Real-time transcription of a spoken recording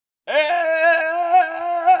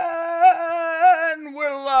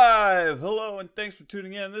Hello, and thanks for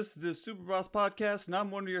tuning in. This is the Super Boss Podcast, and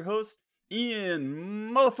I'm one of your hosts,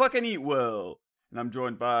 Ian Motherfucking Eatwell. And I'm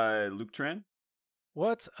joined by Luke Tran.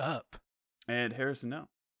 What's up? And Harrison Now.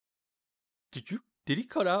 Did he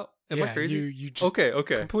cut out? Am I crazy? You just okay.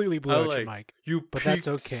 completely blew out your mic. But that's peaked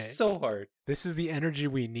okay. So hard. This is the energy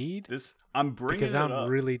we need. I'm bringing because it I'm up.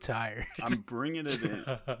 really tired. I'm bringing it in.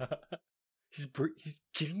 he's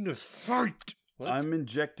getting us fight. I'm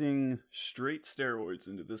injecting straight steroids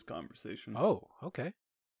into this conversation. Oh, okay.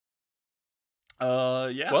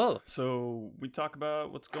 Yeah. Well, so we talk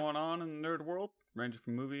about what's going on in the nerd world, ranging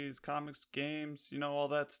from movies, comics, games, all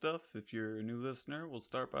that stuff. If you're a new listener, we'll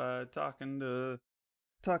start by talking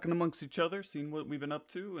amongst each other, seeing what we've been up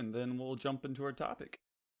to, and then we'll jump into our topic,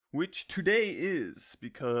 which today is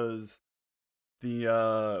because we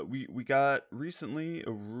got recently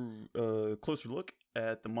a closer look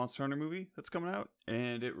at the Monster Hunter movie that's coming out,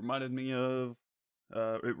 and it reminded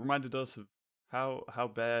us of how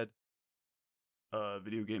bad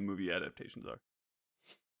video game movie adaptations are.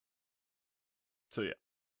 So yeah,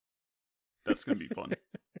 that's gonna be fun.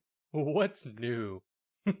 What's new?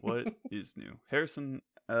 What is new? Harrison,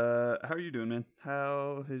 how are you doing, man?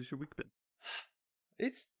 How has your week been?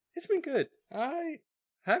 It's been good. I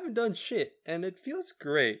haven't done shit, and it feels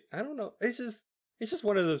great. I don't know. It's just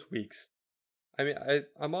one of those weeks. I mean,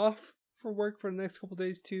 I'm off for work for the next couple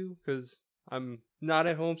days too, because I'm not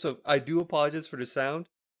at home. So I do apologize for the sound.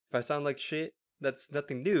 If I sound like shit, that's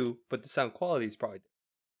nothing new, but the sound quality is probably.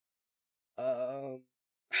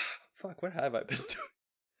 Fuck. What have I been doing?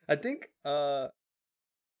 I think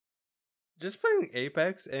just playing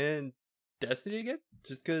Apex and Destiny again,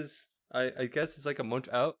 just because I guess it's like a month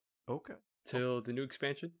out. Okay. Till the new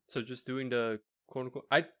expansion. So just doing the quote unquote.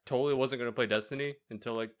 I totally wasn't gonna play Destiny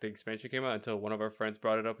until like the expansion came out. Until one of our friends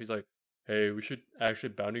brought it up. He's like, "Hey, we should actually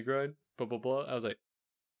bounty grind." Blah blah blah. I was like,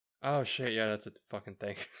 "Oh shit, yeah, that's a fucking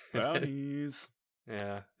thing." Bounties.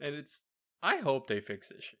 Yeah, and it's. I hope they fix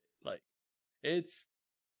this shit. Like, it's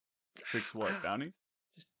fix what? Bounties?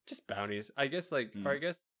 Just bounties. I guess like, or I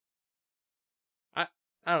guess. I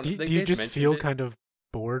don't know. Do you just feel kind of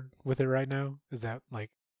bored with it right now? Is that like?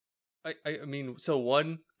 I mean, so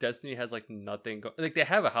one, Destiny has like nothing like they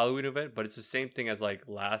have a Halloween event, but it's the same thing as like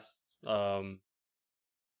last 2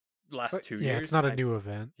 years. Yeah, it's not a new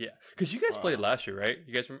event. Yeah, because you guys played last year, right?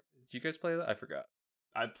 Did you guys play that? I forgot.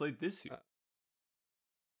 I played this year.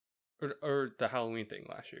 Or the Halloween thing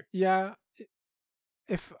last year. Yeah,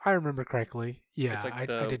 if I remember correctly. Yeah, like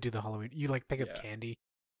I did do the Halloween. You like pick up candy.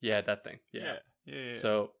 Yeah, that thing. Yeah.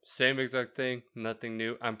 So same exact thing, nothing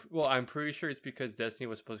new. I'm pretty sure it's because Destiny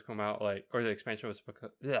was supposed to come out or the expansion was supposed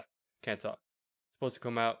to, can't talk. Supposed to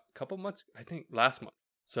come out a couple months, I think last month.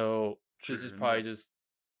 So this is probably just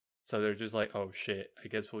so they're just like, oh shit, I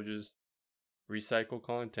guess we'll just recycle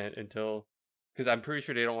content until because I'm pretty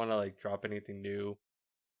sure they don't want to like drop anything new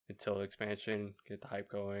until the expansion, get the hype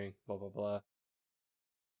going, blah blah blah.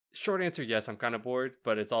 Short answer, yes, I'm kind of bored,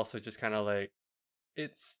 but it's also just kind of like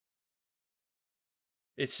it's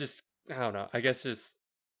just, I don't know. I guess just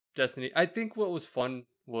Destiny. I think what was fun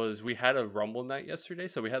was we had a Rumble night yesterday.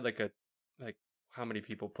 So we had like how many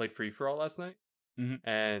people played Free For All last night? Mm-hmm.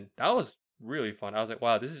 And that was really fun. I was like,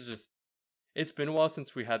 wow, this is just, it's been a while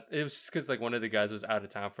since we had, it was just because like one of the guys was out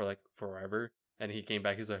of town for like forever. And he came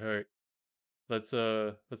back. He's like, all right, let's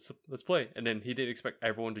play. And then he didn't expect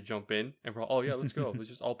everyone to jump in. And we're all, oh yeah, let's go. Let's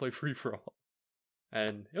just all play Free For All.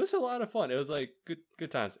 And it was a lot of fun. It was like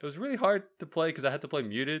good times. It was really hard to play because I had to play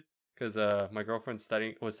muted because my girlfriend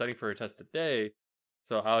was studying for her test today.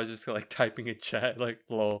 So I was just like typing in chat like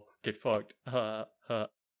lol, get fucked.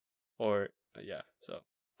 Or yeah, so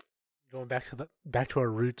going back to our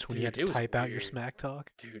roots when you had to type out your smack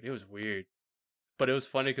talk. Dude, it was weird. But it was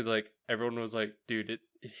funny because like everyone was like, dude, it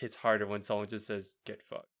hits harder when someone just says get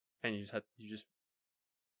fucked. And and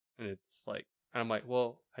it's like, and I'm like,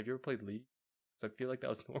 well, have you ever played League? I feel like that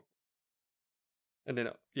was normal. And then,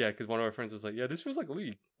 yeah, because one of our friends was like, yeah, this feels like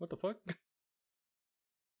League. What the fuck?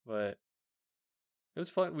 But it was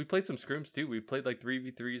fun. We played some scrims too. We played like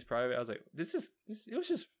 3v3s private. I was like,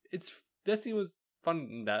 Destiny was fun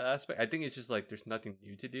in that aspect. I think it's just like, there's nothing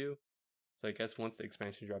new to do. So I guess once the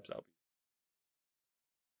expansion drops out,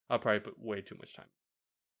 I'll probably put way too much time.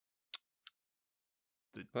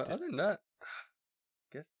 But other than that, I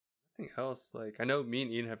guess nothing else. Like, I know me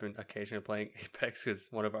and Ian have been occasionally playing Apex because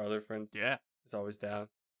one of our other friends is always down.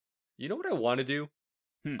 You know what I want to do?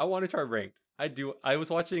 I want to try ranked. I was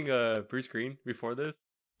watching Bruce Green before this,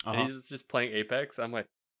 and he's just playing Apex. I'm like,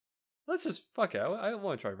 let's just fuck it. I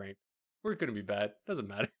want to try ranked. We're gonna be bad. Doesn't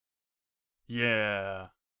matter. Yeah.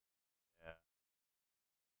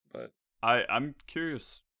 But I'm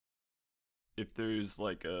curious if there's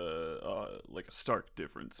like a stark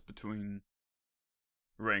difference between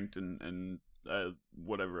ranked and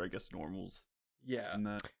whatever, I guess, normals. Yeah. In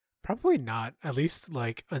that. Probably not. At least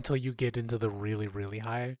like until you get into the really, really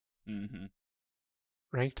high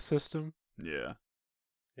ranked system. Yeah.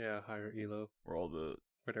 Yeah, higher elo. Or all the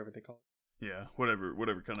whatever they call it. Yeah,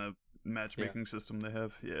 whatever kind of matchmaking system they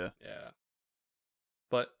have. Yeah. Yeah.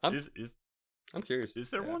 But I'm curious. Is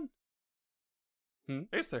there one? I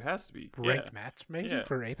guess there has to be. Ranked matchmaking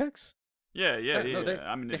for Apex? Yeah. No, they,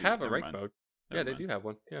 I mean, they have a rank mode. Yeah, they do have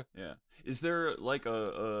one. Yeah. Yeah. Is there like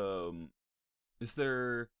is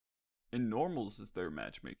there in normals, is there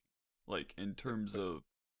matchmaking? Like in terms of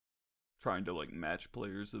trying to like match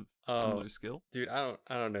players of similar skill? Dude, I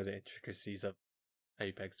don't know the intricacies of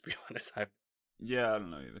Apex, to be honest. I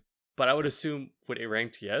don't know either. But I would assume with a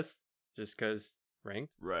ranked, yes, just because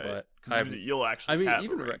ranked. Right. But you'll actually have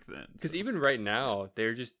even a rank then. Because even right now,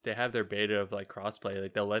 they have their beta of like crossplay.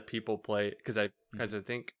 Like they'll let people play because I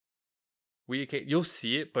think you'll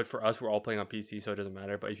see it, but for us, we're all playing on PC, so it doesn't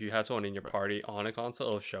matter. But if you have someone in your party on a console,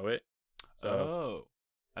 it'll show it. So,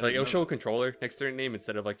 like it'll show a controller next to their name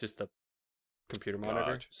instead of like just the computer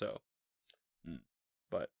monitor. So,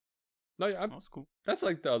 but no, yeah, that's cool. That's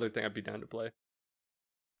like the other thing I'd be down to play.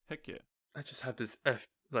 Heck yeah! I just have this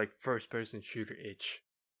like first person shooter itch.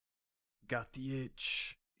 Got the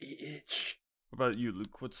itch. The itch. What about you,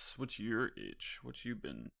 Luke? What's your itch? What you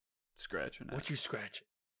been scratching at? What you scratching?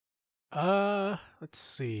 Let's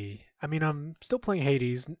see. I mean, I'm still playing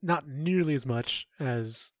Hades, not nearly as much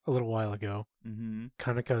as a little while ago. Mm-hmm.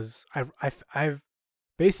 Kind of because I've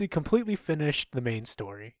basically completely finished the main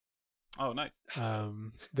story. Oh, nice.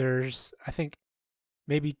 There's I think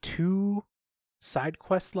maybe 2 side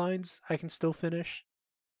quest lines I can still finish,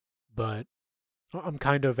 but I'm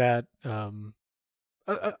kind of at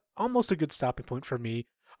almost a good stopping point for me,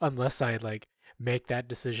 unless I like make that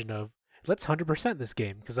decision of let's 100% this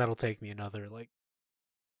game, because that'll take me another like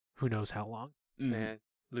who knows how long. Man,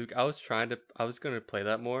 Luke, I was gonna play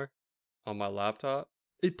that more on my laptop.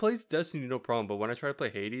 It plays Destiny no problem, but when I try to play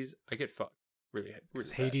Hades, I get fucked really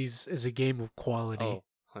Hades is a game of quality. Oh,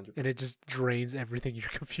 100%. And it just drains everything your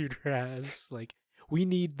computer has. Like, we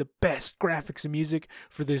need the best graphics and music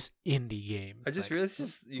for this indie game. I just realized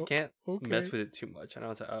you can't mess with it too much. And I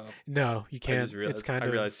was like, oh. No, you can't. It's kind of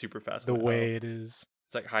I realized super fast the way it is.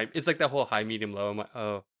 It's like high. It's like that whole high, medium, low. I'm like,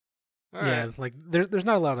 oh. Yeah, right. like there's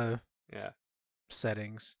not a lot of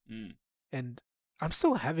settings. And I'm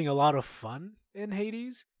still having a lot of fun in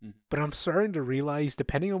Hades, but I'm starting to realize,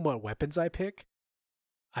 depending on what weapons I pick,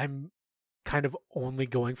 I'm kind of only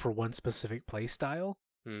going for one specific play style.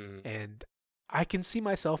 And I can see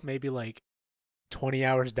myself maybe like 20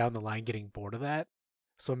 hours down the line getting bored of that.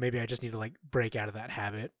 So maybe I just need to like break out of that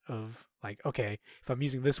habit of like, okay, if I'm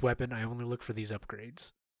using this weapon, I only look for these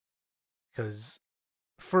upgrades. Because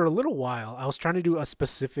for a little while, I was trying to do a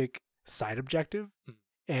specific side objective,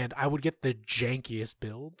 and I would get the jankiest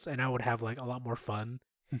builds, and I would have like a lot more fun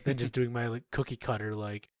than just doing my like cookie cutter,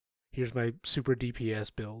 like, here's my super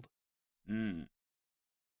DPS build. It's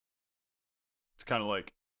kind of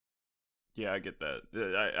like, yeah, I get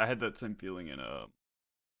that. I had that same feeling in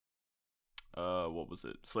what was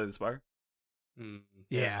it? Slay the Spire?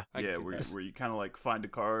 Yeah. Where you kind of like find a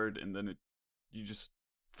card and then you just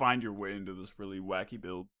find your way into this really wacky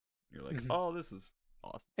build. You're like, oh, this is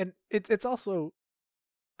awesome. And it's also,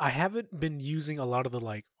 I haven't been using a lot of the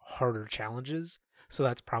like harder challenges, so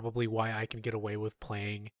that's probably why I can get away with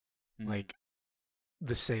playing like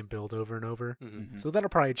the same build over and over. So that'll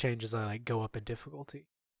probably change as I like go up in difficulty.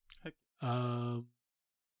 Heck.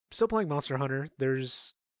 Still playing Monster Hunter.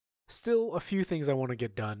 There's still a few things I want to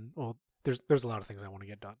get done. Well, there's a lot of things I want to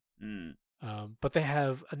get done. But they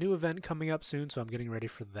have a new event coming up soon, so I'm getting ready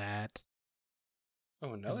for that.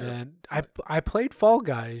 Oh no! And then I played Fall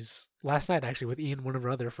Guys last night actually with Ian, one of our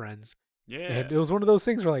other friends. Yeah, and it was one of those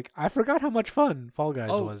things where like I forgot how much fun Fall Guys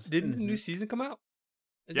was. Didn't the new season come out?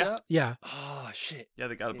 Yeah. Oh shit! Yeah,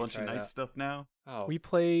 they got a bunch of night stuff now. Oh,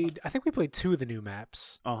 I think we played 2 of the new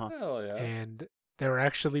maps. Hell yeah! And they were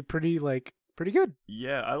actually pretty good.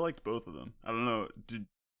 Yeah, I liked both of them. I don't know. Do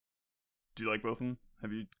you like both of them?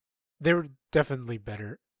 Have you? They were definitely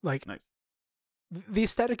better. Like, nice. The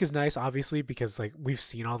aesthetic is nice, obviously, because like we've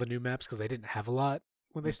seen all the new maps because they didn't have a lot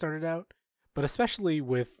when they started out. But especially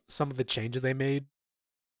with some of the changes they made,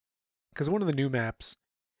 because one of the new maps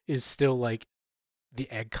is still like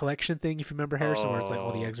the egg collection thing, if you remember, Harrison, where it's like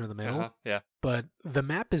all the eggs are in the middle. Yeah. But the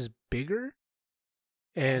map is bigger,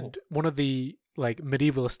 and one of the like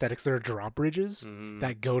medieval aesthetics, there are drawbridges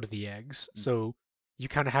that go to the eggs. So you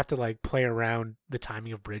kind of have to like play around the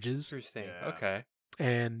timing of bridges. Interesting. Yeah. Okay.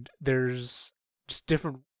 and there's just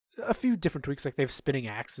a few different tweaks. Like they have spinning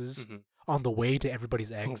axes on the way to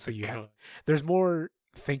everybody's eggs, so there's more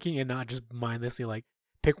thinking and not just mindlessly like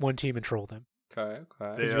pick one team and troll them. Okay.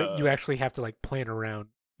 Because you actually have to like plan around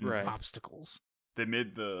obstacles. They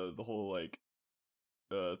made the whole like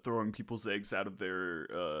throwing people's eggs out of their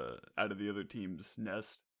out of the other team's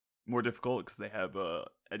nest more difficult because they have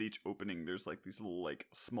at each opening there's like these little like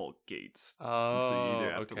small gates. Oh, and so you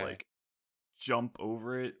either have to like jump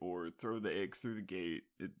over it or throw the egg through the gate.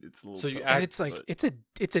 It's a little. So it's like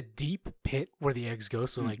it's a deep pit where the eggs go.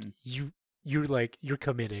 So like you're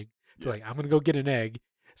committing to like I'm gonna go get an egg.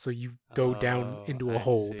 So you go down into a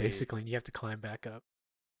hole basically, and you have to climb back up.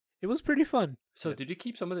 It was pretty fun. So did you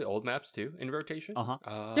keep some of the old maps too in rotation?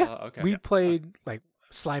 Yeah. Okay. We played like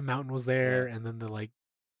Slime Mountain was there, and then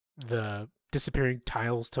the disappearing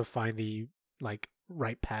tiles to find the like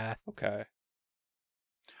right path. Okay.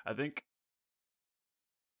 I think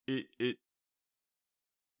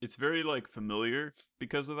it's very like familiar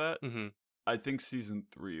because of that. Mm-hmm. I think season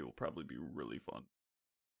 3 will probably be really fun.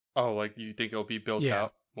 Oh, like you think it'll be built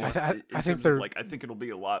out? I think they're like I think it'll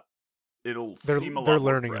be a lot. They're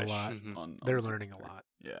learning a lot. They're learning a lot.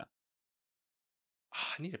 Yeah.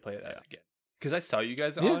 I need to play that again because I saw you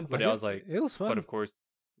guys on, but I was like, it was fun. But of course,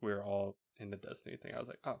 we were all in the Destiny thing. I was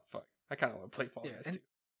like, oh fuck, I kind of want to play Fall Guys too.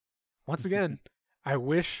 Once again, I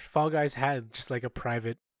wish Fall Guys had just like a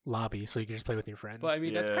private lobby so you could just play with your friends. But I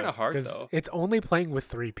mean, that's kind of hard though. It's only playing with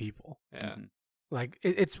 3 people. Yeah. Like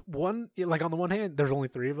it's like on the one hand, there's only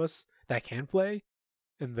 3 of us that can play,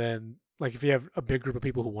 and then like if you have a big group of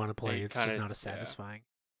people who want to play, it's just not as satisfying.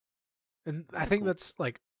 Yeah. And I think that's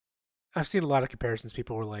like, I've seen a lot of comparisons.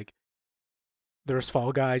 People were like, there's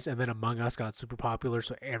Fall Guys, and then Among Us got super popular,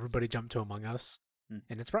 so everybody jumped to Among Us,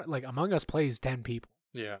 and it's probably like Among Us plays 10 people.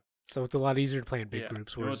 Yeah. So it's a lot easier to play in big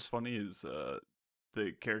groups. You know what's funny is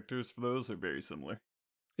the characters for those are very similar.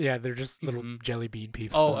 Yeah, they're just little jelly bean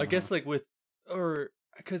people. Oh, I guess like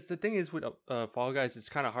because the thing is with Fall Guys, it's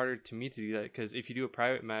kind of harder to me to do that because if you do a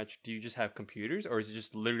private match, do you just have computers or is it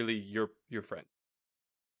just literally your friend?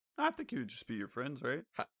 I think it would just be your friends, right?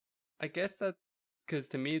 I guess that's because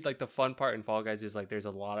to me, like the fun part in Fall Guys is like there's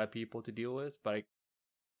a lot of people to deal with, but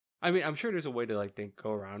I mean, I'm sure there's a way to like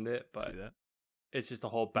go around it, but it's just the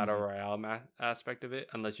whole battle royale aspect of it,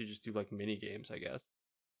 unless you just do like mini games, I guess,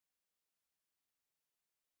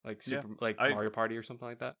 like Mario Party or something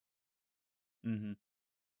like that. Mm-hmm.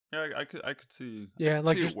 Yeah, I could see. Yeah,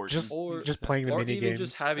 like just playing the mini games.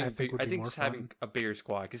 Just having, I think just having a bigger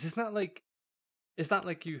squad because it's not like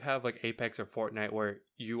you have like Apex or Fortnite where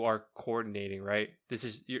you are coordinating, right? This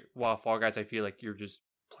is while Fall Guys, I feel like you're just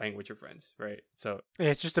playing with your friends, right? So yeah,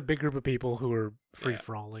 it's just a big group of people who are free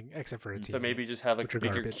falling, except for a team. So maybe just have like a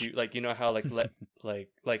bigger queue, like you know how like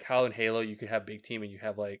like how in Halo you could have big team and you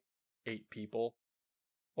have like 8 people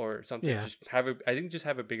or something. Yeah. Just have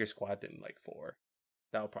a bigger squad than like 4.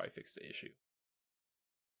 That'll probably fix the issue.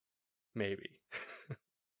 Maybe.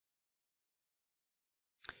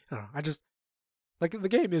 I don't know. I just like the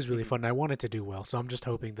game is really fun. And I want it to do well, so I'm just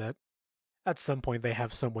hoping that at some point they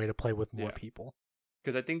have some way to play with more people.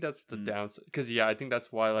 Because I think that's the downside. Because I think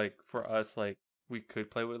that's why like for us like we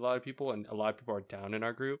could play with a lot of people, and a lot of people are down in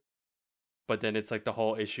our group. But then it's like the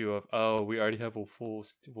whole issue of we already have a full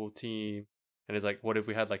team. And it's like, what if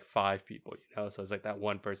we had like 5 people, you know? So it's like that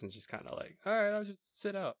one person's just kind of like, all right, I'll just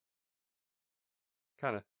sit out.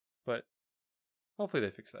 Kind of. But hopefully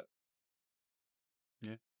they fix that.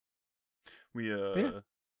 Yeah.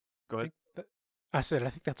 Go ahead. I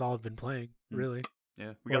think that's all I've been playing, really.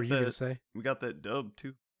 Yeah. We got that dub,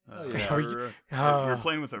 too. We were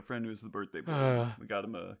playing with our friend who was the birthday boy. We got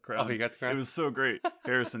him a crown. Oh, you got the crown? It was so great.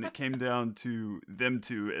 Harrison, it came down to them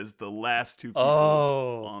 2 as the last 2 people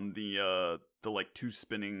on the like 2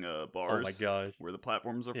 spinning bars. Oh my gosh. Where the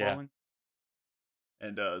platforms are falling.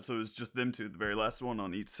 And so it was just them 2, the very last one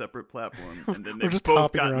on each separate platform. And then they just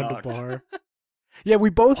both got around knocked. The bar. Yeah, we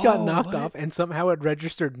both got knocked off, and somehow it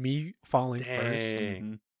registered me falling first.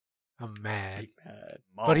 Mm-hmm. I'm mad.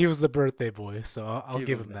 But he was the birthday boy, so I'll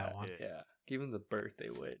give him that one. Yeah, give him the birthday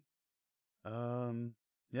win.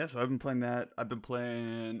 Yeah, so I've been playing that. I've been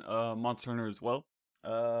playing Monster Hunter as well.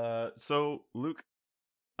 So Luke,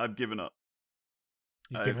 I've given up.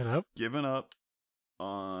 You've given up? Given up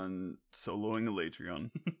on soloing Elatrion.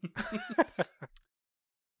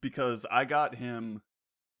 Because I got him.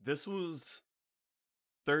 This was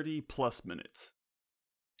 30 plus minutes.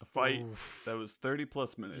 A fight that was 30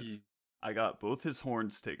 plus minutes. I got both his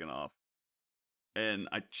horns taken off, and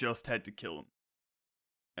I just had to kill him,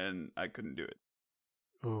 and I couldn't do it.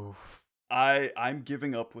 Oof. I'm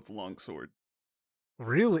giving up with longsword.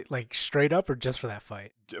 Really? Like straight up or just for that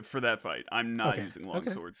fight? For that fight. I'm not using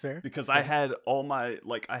longsword. Fair. Because fair. I had all my,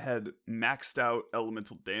 like, I had maxed out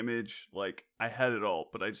elemental damage. Like, I had it all,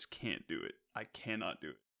 but I just can't do it. I cannot do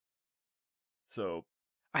it. So,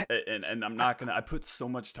 and I'm not gonna, I put so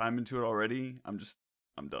much time into it already. I'm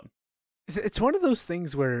done. It's one of those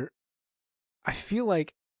things where I feel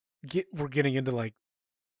like we're getting into like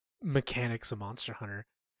mechanics of Monster Hunter.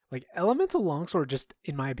 Like elemental longsword just,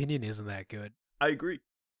 in my opinion, isn't that good. I agree.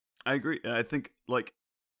 And I think, like,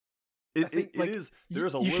 it is,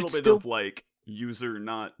 there's a little bit of, like, user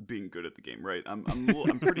not being good at the game, right? I'm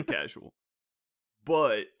pretty casual.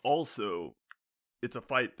 But also, it's a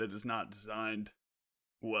fight that is not designed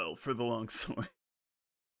well for the longsword.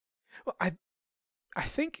 Well, I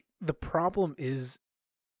think the problem is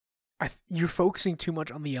you're focusing too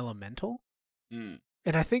much on the elemental. And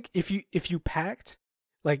I think if you packed,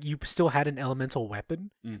 like, you still had an elemental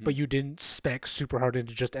weapon, but you didn't spec super hard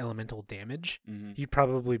into just elemental damage, you'd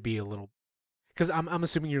probably be a little... Because I'm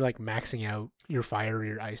assuming you're, like, maxing out your fire or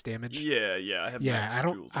your ice damage. Yeah, I have max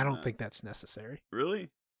I don't think that's necessary. Really?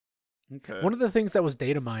 Okay. One of the things that was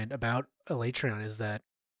data mined about Alatreon is that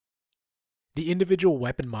the individual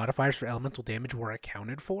weapon modifiers for elemental damage were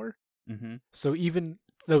accounted for. So even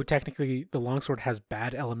though technically the longsword has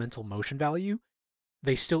bad elemental motion value,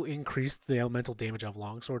 they still increased the elemental damage of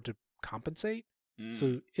longsword to compensate.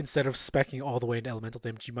 So instead of speccing all the way into elemental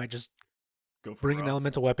damage, you might just bring an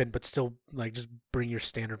elemental weapon, but still like just bring your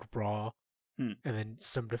standard raw and then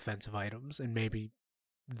some defensive items, and maybe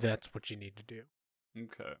that's what you need to do.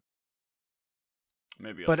 Okay.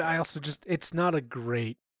 Maybe. But I also just, it's not a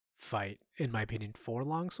great fight, in my opinion, for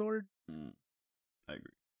longsword. I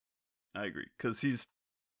agree. Because he's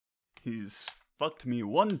fucked me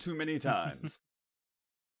one too many times.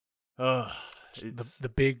 It's the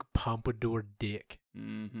big pompadour dick.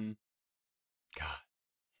 God,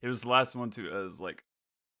 it was the last one too. I was like,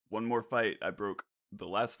 one more fight. The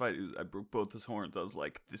last fight, I broke both his horns. I was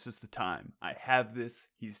like, this is the time. I have this.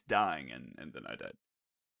 He's dying, and then I died.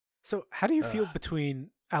 So, how do you feel between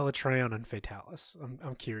Alatreon and Fatalis?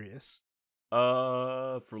 I'm curious.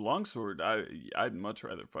 For longsword, I'd much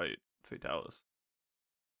rather fight Fatalis.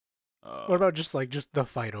 What about just the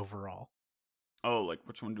fight overall? Oh, like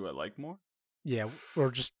which one do I like more? Yeah, or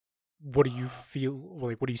just what do you feel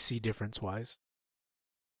like? What do you see difference wise?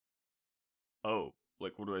 Oh,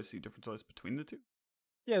 like what do I see difference wise between the two?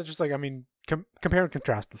 Yeah, it's just like, I mean, compare and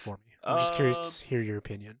contrast them for me. I'm just curious to hear your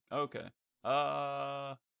opinion. Okay.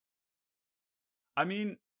 I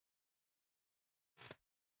mean,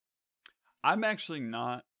 I'm actually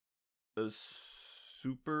not a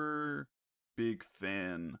super big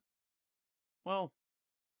fan. Well,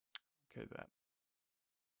 okay, that.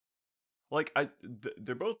 Like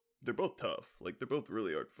they're both tough. Like they're both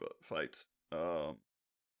really hard fights.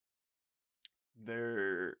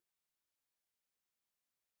 They're.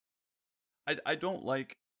 I don't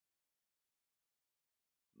like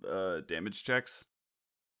damage checks.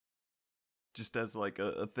 Just as like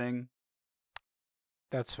a thing.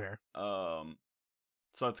 That's fair. So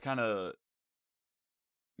it's kind of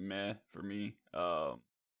meh for me. I'm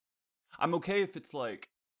okay if it's like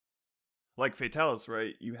Fatalis,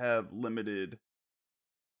 right? You have limited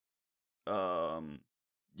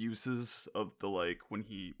uses of the, like, when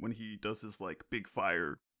he does his like big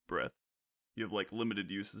fire breath. You have like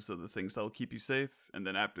limited uses of the things that'll keep you safe, and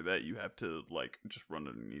then after that you have to like just run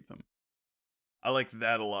underneath them. I like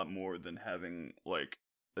that a lot more than having like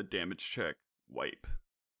a damage check wipe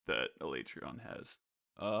that Alatreon has.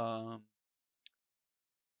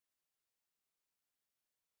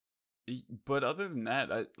 But other than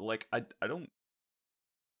that, I don't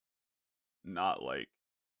not like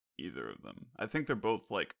either of them. I think they're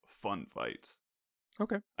both like fun fights.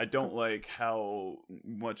 Okay. I don't like how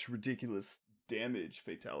much ridiculous damage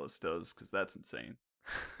Fatalis does, because that's insane.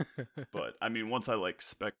 But I mean, once I like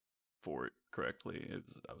spec for it correctly,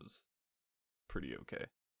 I was pretty okay.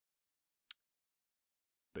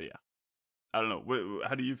 But yeah, I don't know.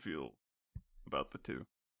 How do you feel about the two?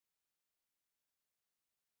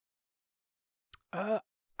 I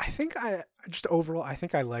think I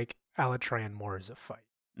like Alatreon more as a fight.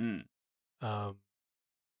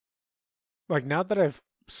 Like, now that I've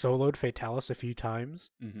soloed Fatalis a few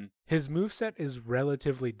times, his moveset is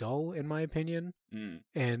relatively dull, in my opinion.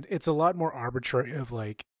 And it's a lot more arbitrary of,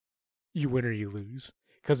 like, you win or you lose.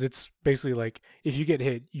 Because it's basically like, if you get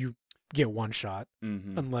hit, you get one shot,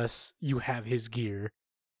 unless you have his gear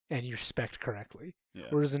and you're spec'd correctly. Yeah.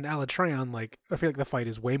 Whereas in Alatreon, like, I feel like the fight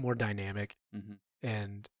is way more dynamic.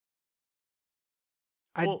 And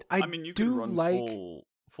I mean, you can run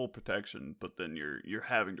full protection, but then you're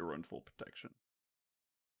having to run full protection.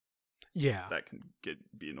 that can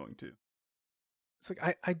be annoying too. It's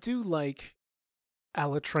like I do like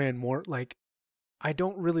Alatran more. Like, I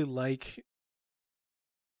don't really like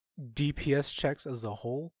DPS checks as a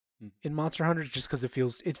whole in Monster Hunter, just because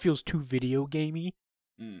it feels too video gamey.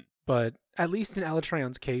 But at least in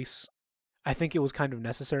Alatran's case, I think it was kind of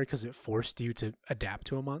necessary because it forced you to adapt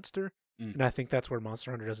to a monster. And I think that's where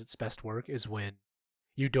Monster Hunter does its best work, is when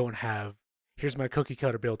you don't have, here's my cookie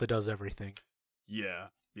cutter build that does everything. Yeah.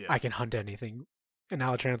 I can hunt anything. And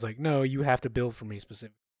Alatran's like, no, you have to build for me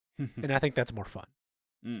specifically. And I think that's more fun.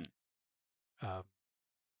 I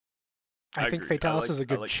think Fatalis is a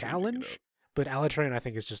good challenge, but Alatran I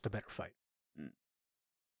think is just a better fight.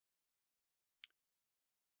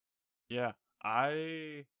 Yeah,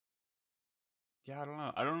 I don't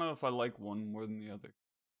know. I don't know if I like one more than the other.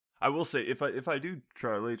 I will say, if I do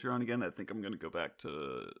try later on again, I think I'm gonna go back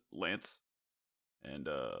to Lance and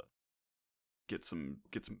get some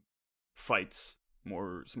fights,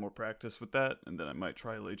 some more practice with that, and then I might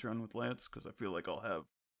try later on with Lance because I feel like I'll have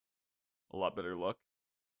a lot better luck.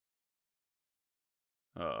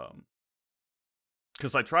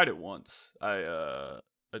 Because I tried it once. I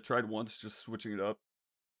tried once just switching it up.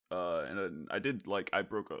 And I did, like, I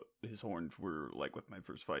broke his horn with my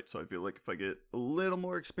first fight, so I feel like if I get a little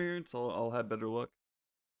more experience, I'll have better luck.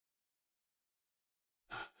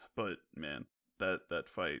 But, man, that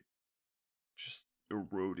fight just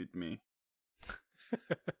eroded me.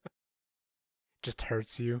 Just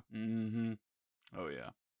hurts you. Mm-hmm. Oh, yeah.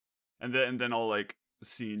 And then I'll, like,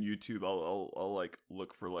 see in YouTube, I'll like,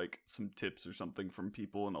 look for, like, some tips or something from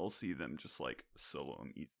people, and I'll see them just, like, solo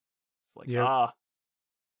him easy. It's like,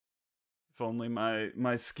 if only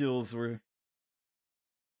my skills were...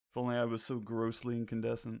 If only I was so grossly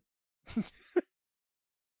incandescent.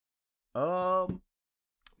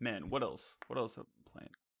 Man, what else? What else have I been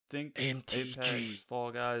playing? MTG. Apex,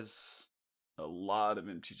 Fall Guys, a lot of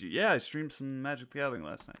MTG. Yeah, I streamed some Magic the Gathering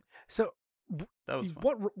last night. So, that was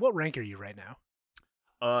fun. What rank are you right now?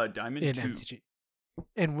 Diamond in 2. MTG.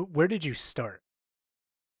 And where did you start?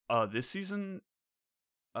 This season,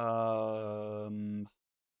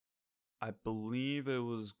 I believe it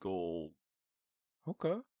was gold.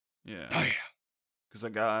 Okay. Yeah. Oh, yeah. Because I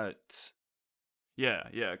got... Yeah,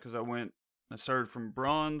 because I started from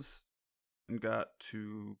bronze and got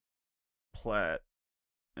to plat,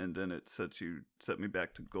 and then it set me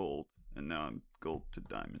back to gold, and now I'm gold to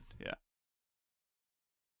diamond. Yeah.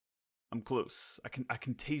 I'm close. I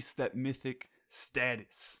can taste that mythic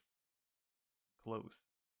status. Close.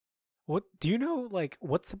 What do you know, like,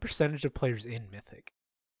 what's the percentage of players in Mythic?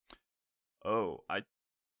 Oh, I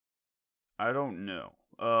don't know.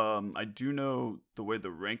 I do know the way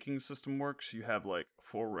the ranking system works. You have like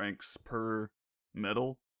 4 ranks per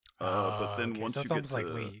medal. But then once you get to like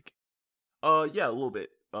League. Yeah, a little bit.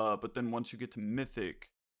 But then once you get to Mythic,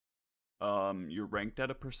 you're ranked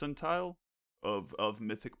at a percentile of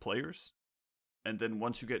Mythic players. And then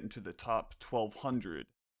once you get into the top 1200,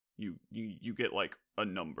 you get like a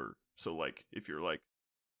number. So like if you're like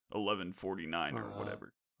 1149 or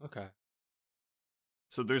whatever. Okay.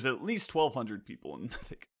 So there's at least 1,200 people in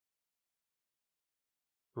Mythic.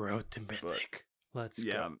 Road to Mythic. Let's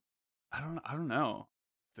go. I don't know.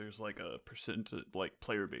 There's like a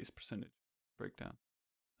player-based percentage breakdown.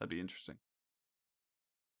 That'd be interesting.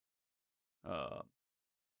 But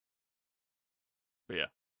yeah,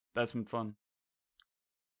 that's been fun.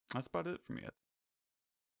 That's about it for me.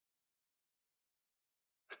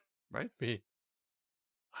 Right? Me.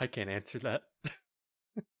 I can't answer that.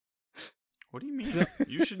 What do you mean?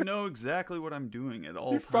 You should know exactly what I'm doing at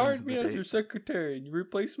all times. You fired me as your secretary and you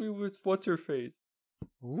replaced me with what's-her-face.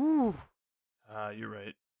 Ooh. You're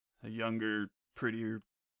right. A younger, prettier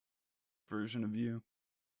version of you.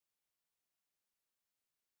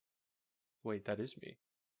 Wait, that is me.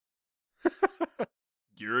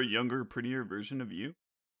 You're a younger, prettier version of you?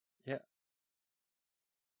 Yeah.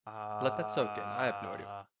 Let that soak in. I have no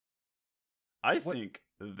idea. I think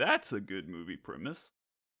that's a good movie premise.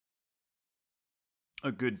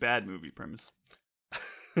 A good bad movie premise.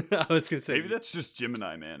 I was gonna say maybe that's just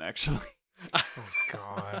Gemini Man, actually. Oh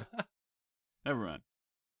God. Never mind.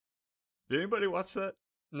 Did anybody watch that?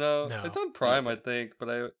 No. It's on Prime, I think,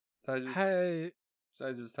 but I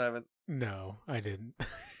just haven't. No, I didn't.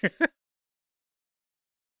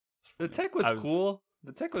 The tech was cool.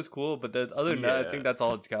 The tech was cool, but other than that, I think that's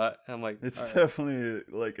all it's got. And I'm like, it's definitely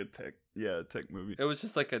like a tech movie. It was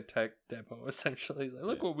just like a tech demo, essentially. Like,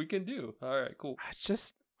 look what we can do. All right, cool.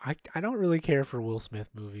 I don't really care for Will Smith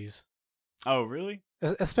movies. Oh, really?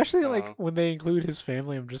 Especially like when they include his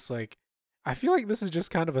family. I'm just like, I feel like this is just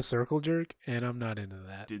kind of a circle jerk, and I'm not into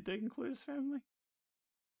that. Did they include his family?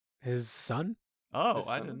 his son. Oh,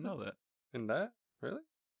 I didn't know that. In that? Really?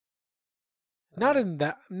 Not in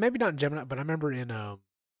that. Maybe not in Gemini, but I remember in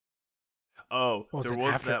Oh, there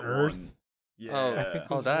was After that Earth? one. Yeah, Oh, I think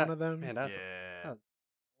was one of them. Man, yeah.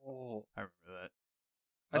 Oh, I remember that.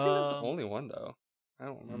 I think that's the only one though. I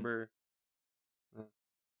don't remember.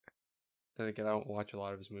 Then again, I don't watch a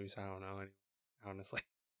lot of his movies. I don't know any, honestly.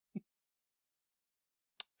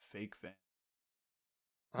 Fake fan.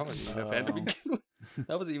 I wasn't even a fan to begin with.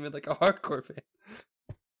 That wasn't even like a hardcore fan.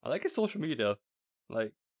 I like his social media.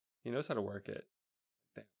 Like, he knows how to work it.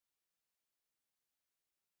 Damn.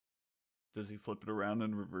 Does he flip it around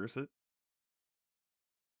and reverse it?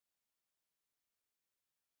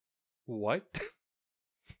 What?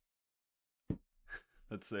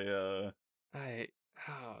 Let's say,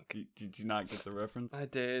 did you not get the reference? I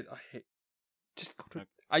did. Just go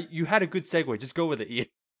to... You had a good segue. Just go with it, Ian.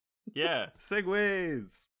 Yeah,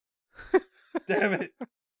 segues. Damn it.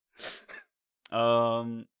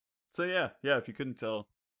 So yeah, if you couldn't tell,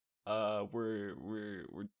 we're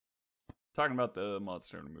talking about the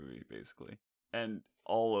Monster Hunter movie basically, and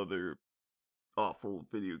all other awful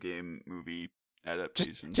video game movie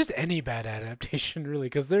adaptations. Just any bad adaptation, really,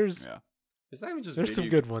 because there's it's not even just there's some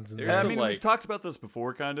good ones in there. I mean, we've talked about this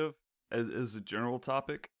before, kind of as a general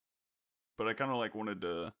topic, but I kind of like wanted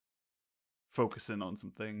to focus in on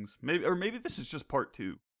some things. Maybe this is just part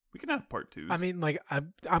 2. We can have part 2s. I mean, like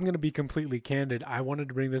I'm gonna be completely candid. I wanted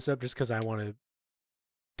to bring this up just because I want to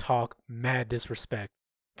talk mad disrespect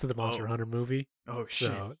to the Monster Hunter movie. Oh shit!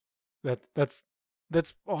 So that's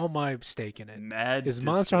all my stake in it. Mad is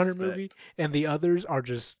Monster Hunter movie, and the others are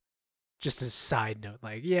just a side note.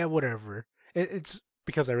 Like, yeah, whatever. It's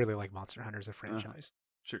because I really like Monster Hunter as a franchise.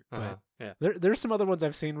 Sure, but there's some other ones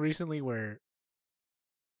I've seen recently where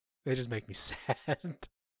they just make me sad.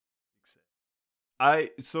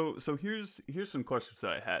 So here's some questions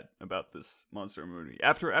that I had about this Monster Hunter movie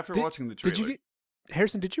after watching the trailer.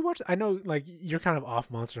 Harrison, did you watch? I know, like, you're kind of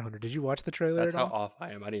off Monster Hunter. Did you watch the trailer? That's how off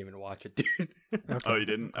I am. I didn't even watch it, dude. Okay. Oh, you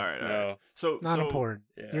didn't? All right. No. So not important.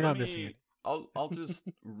 Yeah. You're not missing it. I'll just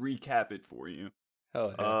recap it for you.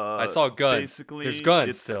 Oh, yeah. I saw guns. Basically, there's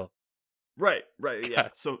guns still. Right. Yeah.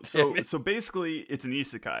 So basically, it's an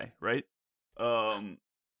isekai, right?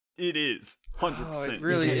 It is 100%. Oh, it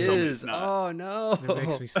really is. Oh no, it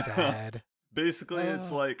makes me sad. Basically,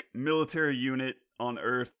 it's like military unit on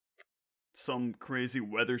Earth. Some crazy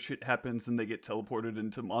weather shit happens, and they get teleported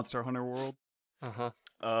into Monster Hunter World.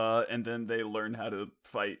 And then they learn how to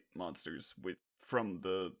fight monsters from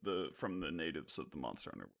the natives of the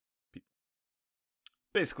Monster Hunter people.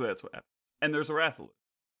 Basically, that's what happens. And there's a Rathalos.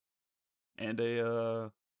 And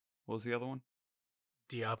what was the other one?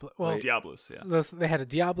 Diablo. Well, Diablos, yeah. So they had a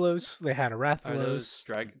Diablos, they had a Rathalos.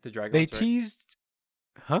 The dragon they ones, teased...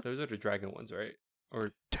 right? Huh? Those are the dragon ones, right?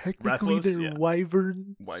 Or technically Rathalos, they're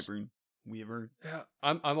wyverns. Weaver. Yeah,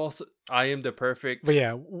 I am the perfect... But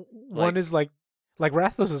yeah, one is like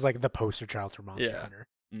Rathalos is like the poster child for Monster Hunter.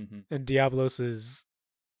 Mm-hmm. And Diablos is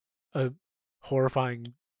a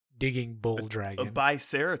horrifying digging bull dragon. A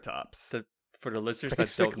Biceratops. For the listeners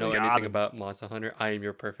that don't know anything about Monster Hunter, I am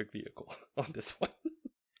your perfect vehicle on this one.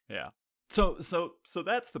 Yeah. So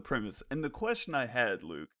that's the premise. And the question I had,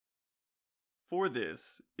 Luke, for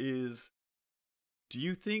this is, do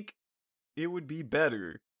you think it would be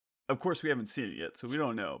better? Of course, we haven't seen it yet, so we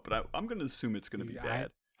don't know. But I'm going to assume it's going to be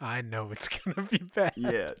bad. I know it's going to be bad.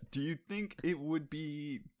 Yeah. Do you think it would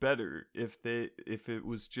be better if it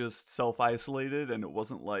was just self-isolated and it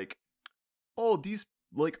wasn't like, oh, these...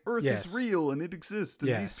 Like, Earth is real and it exists,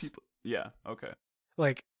 and these people... Yeah, okay.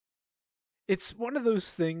 Like, it's one of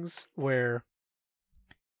those things where...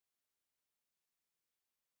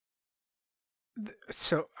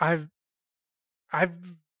 So, I've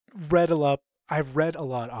read a lot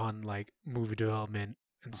on, like, movie development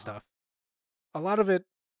and stuff. A lot of it,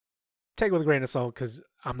 take it with a grain of salt, because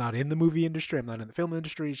I'm not in the movie industry, I'm not in the film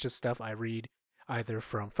industry, it's just stuff I read, either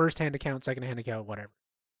from first-hand account, second-hand account, whatever.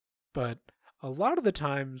 But... a lot of the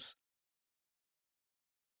times,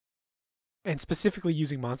 and specifically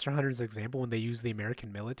using Monster Hunter as an example, when they use the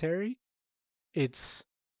American military, it's,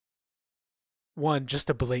 one, just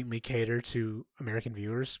to blatantly cater to American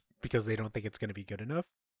viewers because they don't think it's going to be good enough.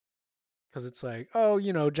 Because it's like, oh,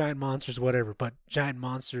 giant monsters, whatever, but giant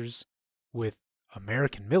monsters with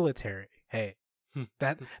American military. Hey,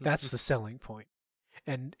 that's the selling point.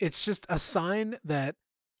 And it's just a sign that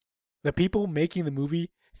the people making the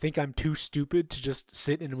movie think I'm too stupid to just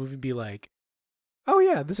sit in a movie and be like, oh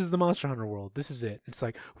yeah, this is the Monster Hunter world. This is it. It's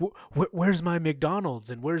like, where's my McDonald's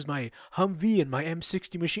and where's my Humvee and my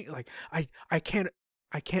M60 machine? Like, I can't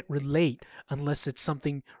can't relate unless it's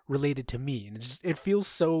something related to me, and it feels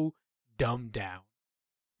so dumbed down.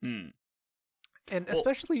 And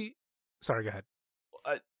especially, sorry, go ahead.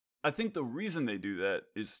 I think the reason they do that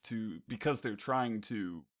is because they're trying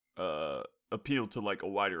to appeal to like a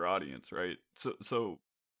wider audience, right? So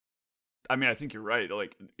I mean, I think you're right.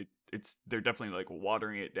 Like they're definitely like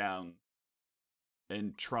watering it down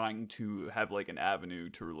and trying to have like an avenue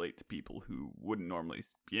to relate to people who wouldn't normally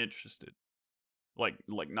be interested, like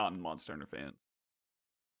non-Monster Hunter fans.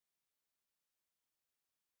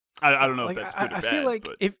 I don't know if that's good or bad. I feel like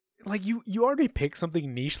but... if like you already pick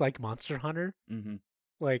something niche like Monster Hunter,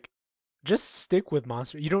 like just stick with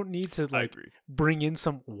Monster. You don't need to like bring in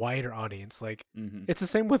some wider audience. Like it's the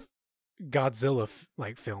same with Godzilla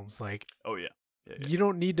like films. Like you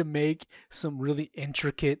don't need to make some really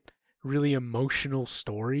intricate, really emotional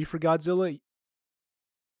story for Godzilla.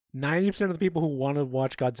 90% of the people who want to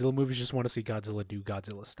watch Godzilla movies just want to see Godzilla do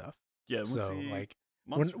Godzilla stuff. Yeah, so like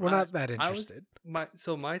we're not that interested.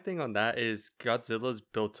 My thing on that is Godzilla's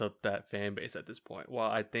built up that fan base at this point.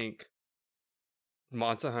 While I think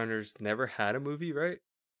Monster Hunter's never had a movie, right?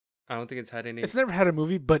 I don't think it's had any. It's never had a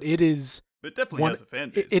movie, but it is. It definitely has a fan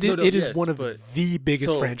base. It is one of the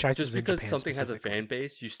biggest franchises in Japan. Just because something has a fan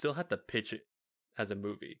base, you still have to pitch it as a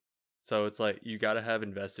movie. So it's like you got to have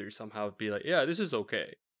investors somehow be like, yeah, this is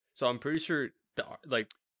okay. So I'm pretty sure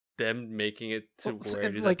them making it to where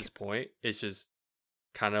it is at this point, it's just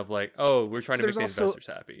kind of like, oh, we're trying to make the investors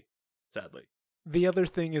happy. Sadly, the other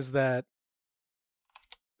thing is that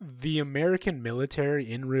the American military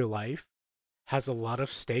in real life has a lot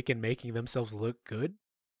of stake in making themselves look good,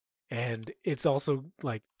 and it's also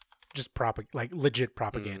like just legit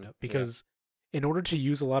propaganda because in order to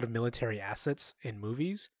use a lot of military assets in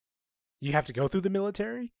movies, you have to go through the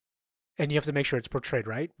military and you have to make sure it's portrayed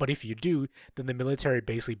right. But if you do, then the military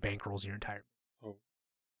basically bankrolls your entire movie.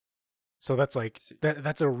 So that's like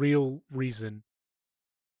that's a real reason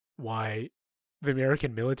why the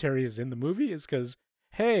American military is in the movie, is because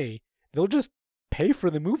hey, they'll just pay for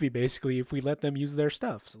the movie basically if we let them use their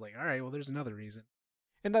stuff. So like, all right, well, there's another reason.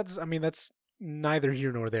 And that's neither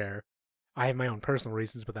here nor there. I have my own personal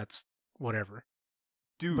reasons, but that's whatever.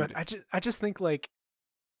 Dude. But I just think like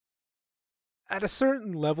at a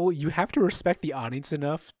certain level, you have to respect the audience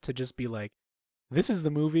enough to just be like, this is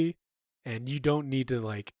the movie, and you don't need to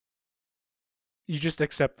like, you just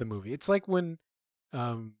accept the movie. It's like when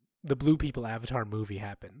the Blue People Avatar movie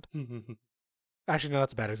happened. Actually, no,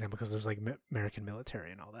 that's a bad example because there's like American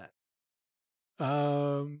military and all that.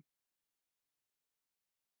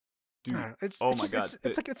 Dude, it's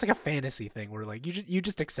like a fantasy thing where like you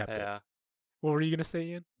just accept it. What were you gonna say,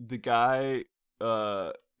 Ian? The guy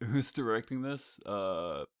who's directing this,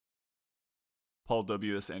 Paul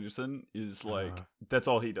W.S. Anderson, is like that's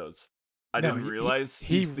all he does. I didn't realize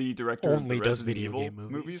he's the director of the Resident Evil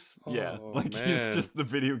movies. Yeah, like man. He's just the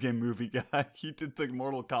video game movie guy. He did the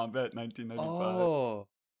Mortal Kombat 1995.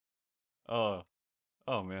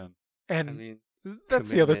 Oh man. And I mean, that's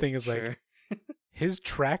the other thing is like his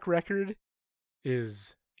track record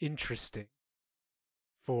is interesting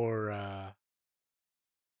for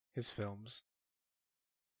his films.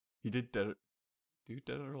 He did Dead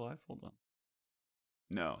or Alive? Hold on.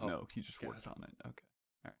 No, he just works on it. Okay.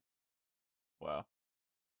 All right. Wow.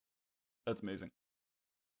 That's amazing.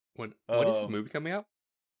 When is this movie coming out?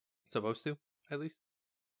 Supposed to, at least?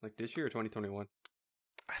 Like this year or 2021?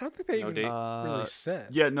 I don't think they even really said.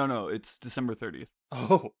 Yeah, no. It's December 30th.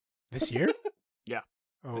 Oh. This year? Yeah.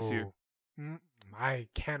 This year. I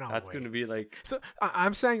cannot That's going to be like... So,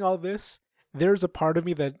 I'm saying all this. There's a part of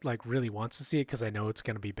me that like really wants to see it because I know it's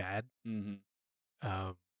going to be bad. Mm-hmm.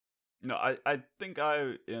 No, I think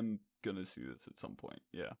I am going to see this at some point.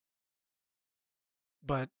 Yeah.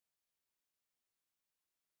 But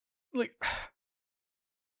like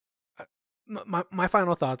my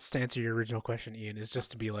final thoughts to answer your original question, Ian, is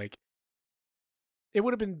just to be like, it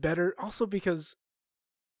would have been better also because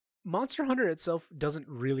Monster Hunter itself doesn't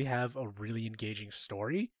really have a really engaging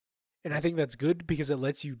story. And I think that's good because it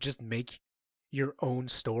lets you just make your own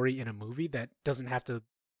story in a movie that doesn't have to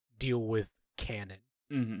deal with canon.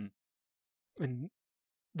 Mm-hmm. And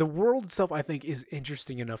the world itself, I think, is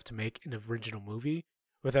interesting enough to make an original movie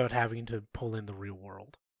without having to pull in the real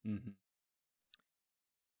world. Mm-hmm.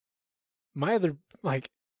 My other,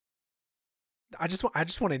 like, I just want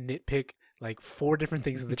to nitpick like 4 different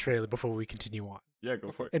things in the trailer before we continue on. Yeah,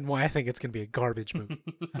 go for it. And why I think it's going to be a garbage movie.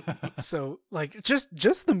 So, like,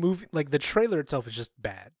 just the movie, like, the trailer itself is just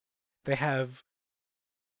bad. They have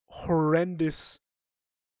horrendous,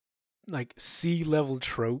 like, sea-level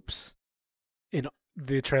tropes in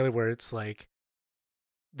the trailer where it's like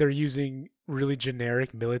they're using really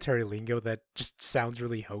generic military lingo that just sounds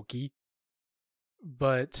really hokey.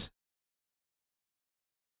 But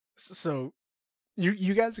so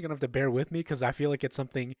you guys are gonna have to bear with me because I feel like it's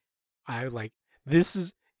something I like.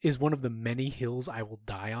 This is one of the many hills I will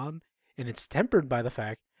die on, and it's tempered by the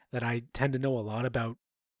fact that I tend to know a lot about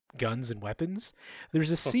guns and weapons.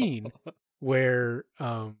 There's a scene where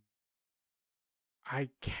I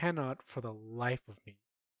cannot for the life of me.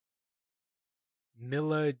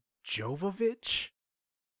 Milla Jovovich?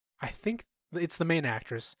 I think it's the main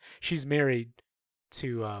actress. She's married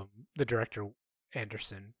to the director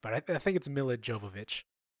Anderson, but I think it's Milla Jovovich.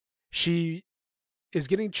 She is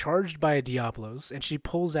getting charged by a Diablos, and she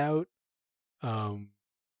pulls out a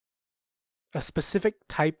specific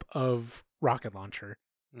type of rocket launcher.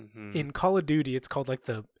 Mm-hmm. In Call of Duty, it's called like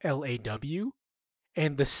the LAW,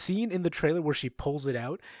 and the scene in the trailer where she pulls it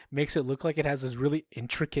out makes it look like it has this really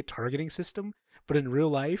intricate targeting system, but in real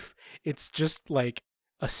life, it's just like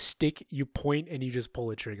a stick you point and you just pull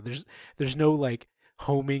a trigger. There's no like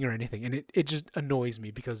homing or anything, and it just annoys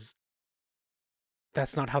me because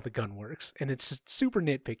that's not how the gun works, and it's just super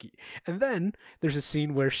nitpicky. And then there's a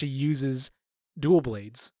scene where she uses dual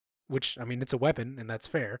blades, which, I mean, it's a weapon, and that's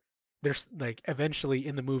fair. There's like eventually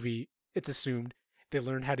in the movie, it's assumed they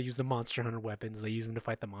learn how to use the Monster Hunter weapons. They use them to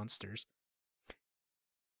fight the monsters.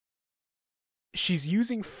 She's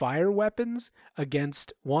using fire weapons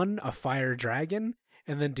against a fire dragon,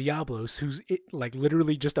 and then Diablos, who's like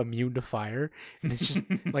literally just immune to fire, and it's just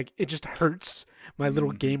like it just hurts my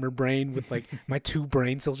little gamer brain with like my 2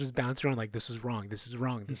 brain cells just bouncing around like this is wrong, this is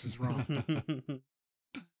wrong, this is wrong.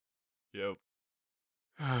 Yep.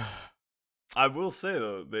 I will say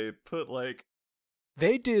though, they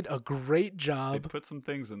did a great job. They put some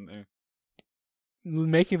things in there,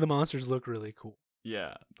 making the monsters look really cool.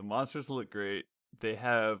 Yeah, the monsters look great. They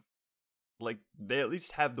at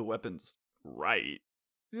least have the weapons right.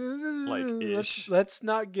 Like ish. Let's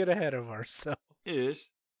not get ahead of ourselves. Ish.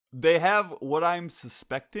 They have what I'm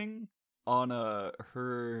suspecting on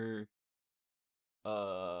her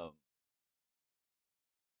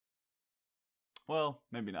well,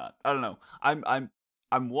 maybe not. I don't know.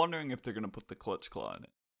 I'm wondering if they're gonna put the clutch claw in it.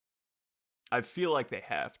 I feel like they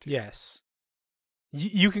have to. Yes.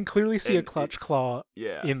 You can clearly see a clutch claw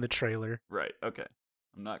in the trailer. Right, okay.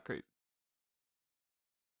 I'm not crazy.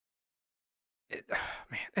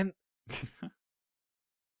 Man, and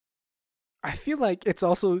I feel like it's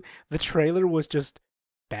also, the trailer was just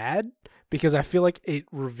bad because I feel like it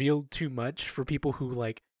revealed too much for people who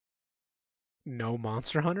like know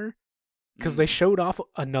Monster Hunter. Because they showed off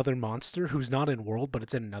another monster who's not in World, but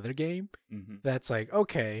it's in another game. Mm-hmm. That's like,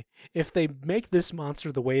 okay, if they make this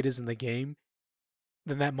monster the way it is in the game,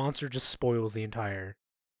 then that monster just spoils the entire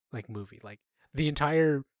like movie. Like the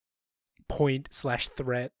entire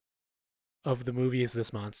point/threat of the movie is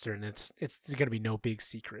this monster, and it's gonna be no big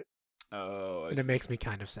secret. Oh, and it makes me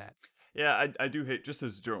kind of sad. Yeah, I do hate, just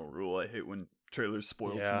as a general rule, I hate when trailers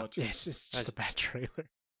spoil too much. Yeah, it's just a bad trailer.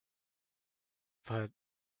 But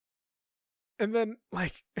and then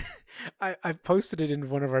like I posted it in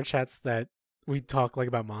one of our chats that we talk like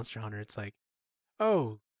about Monster Hunter. It's like,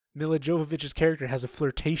 oh, Milla Jovovich's character has a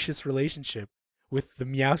flirtatious relationship with the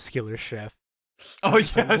Meowskiller chef. Oh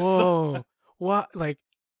yes. Like, whoa. What? Like,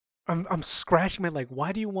 I'm scratching my like.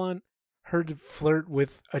 Why do you want her to flirt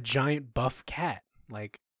with a giant buff cat?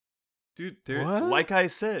 Like, dude, like I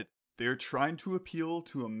said, they're trying to appeal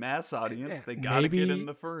to a mass audience. They gotta get in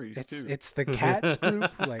the furries too. It's the cats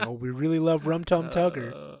group. Like, oh, we really love Rum Tum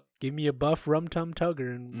Tugger. Give me a buff Rum Tum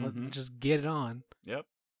Tugger, and let's just get it on. Yep.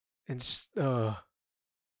 And just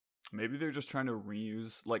maybe they're just trying to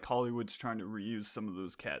reuse, like Hollywood's trying to reuse some of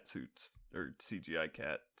those cat suits or CGI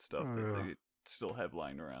cat stuff that they still have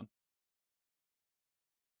lying around.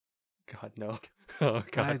 God no. Oh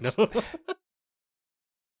God no.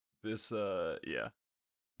 This yeah.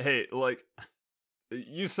 Hey, like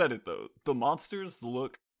you said it though. The monsters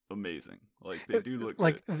look amazing. Like they do look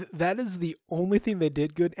like that is the only thing they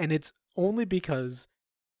did good, and it's only because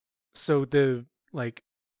so the like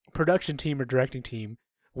production team or directing team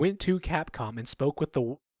went to Capcom and spoke with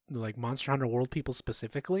the like Monster Hunter World people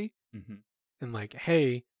specifically, and like,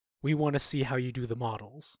 hey, we want to see how you do the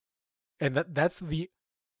models, and that's the,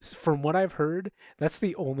 from what I've heard, that's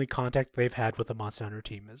the only contact they've had with the Monster Hunter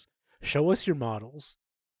team is show us your models.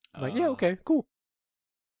 Like, yeah, okay, cool.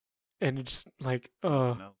 And it's just like,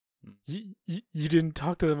 you didn't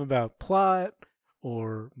talk to them about plot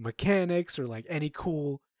or mechanics or like any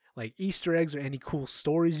cool like Easter eggs or any cool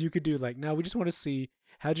stories you could do. Like, no, we just want to see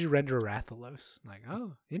how'd you render Rathalos. Like,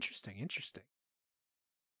 oh, interesting.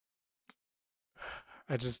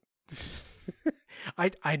 I just,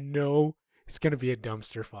 I know It's gonna be a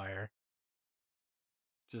dumpster fire.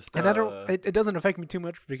 Just and I don't. It doesn't affect me too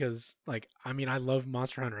much because, like, I mean, I love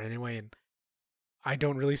Monster Hunter anyway, and I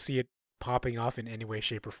don't really see it popping off in any way,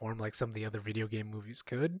 shape, or form like some of the other video game movies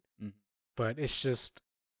could. But it's just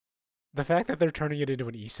the fact that they're turning it into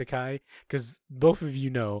an isekai, because both of you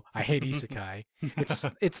know I hate isekai.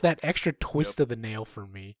 It's that extra twist of the nail for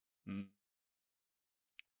me.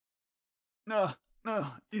 No,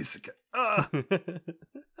 isekai.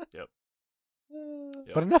 Yep.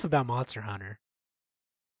 But enough about Monster Hunter.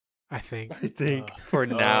 I think for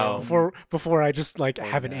now, before I just like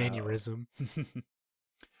have an aneurysm.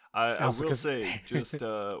 I will say, just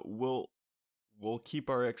we'll keep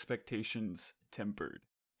our expectations tempered.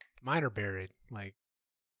 Mine are buried. Like,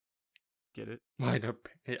 get it? Mine are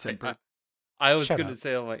tempered. I was gonna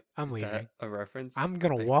say, like, I'm leaving. That a reference? I'm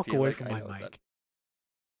gonna walk away from my mic. That.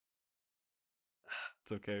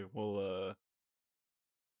 It's okay. Well,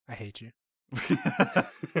 I hate you.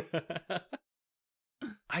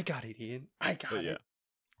 I got it, Ian. I got it. Yeah.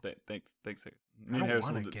 Thanks. Me and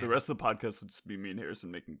Harrison. The rest of the podcast would just be me and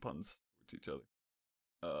Harrison making puns to each other.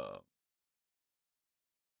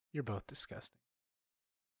 You're both disgusting.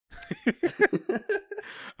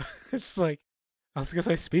 It's like, I was gonna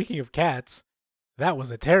say, speaking of cats, that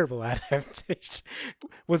was a terrible adaptation.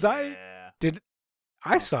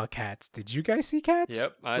 I saw Cats. Did you guys see Cats?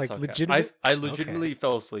 Yep, I saw Cats. I legitimately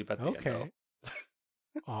fell asleep at the end. Okay.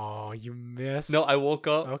 Oh, you missed. No, I woke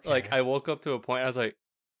up. Okay. Like, I woke up to a point. I was like,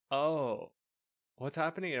 "Oh, what's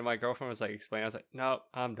happening?" And my girlfriend was like explaining. I was like, "No,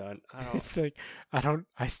 I'm done. I don't." It's like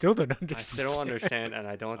I still don't understand. I still don't understand, and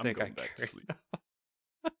I don't think I can back to sleep.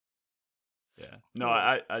 Yeah. No,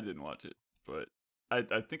 I didn't watch it, but I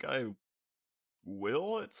think I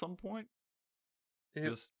will at some point. Yeah.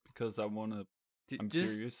 Just because I want to. I'm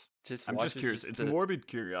curious. I'm just curious. It's morbid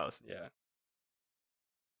curiosity. Yeah.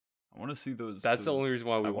 I want to see those. That's the only reason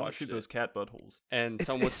why we watched it. I want to see those cat buttholes. And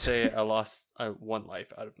some would say I lost 1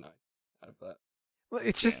 life out of 9 out of that. Well,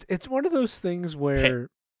 it's just it's one of those things where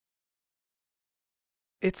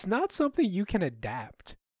it's not something you can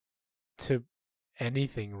adapt to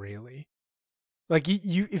anything really. Like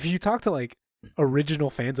you if you talk to like original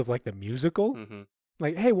fans of like the musical,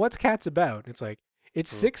 like, hey, what's Cats about? It's like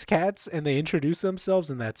it's 6 cats and they introduce themselves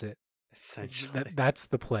and that's it. Essentially, that's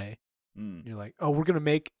the play. You're like, oh, we're gonna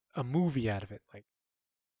make a movie out of it. Like,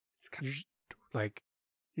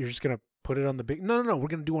 you're just gonna put it on the big. No, we're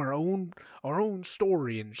gonna do our own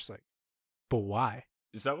story, and just like, but why?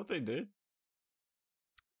 Is that what they did?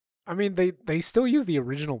 I mean, they still use the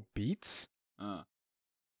original beats.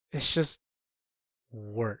 It's just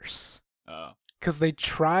worse. Because they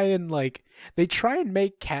try and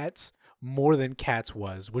make Cats more than Cats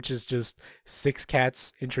was, which is just 6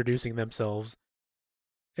 cats introducing themselves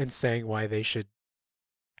and saying why they should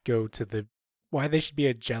be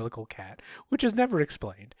a Jellicle cat, which is never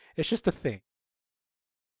explained. It's just a thing.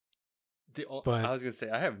 But I was gonna say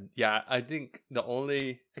I think the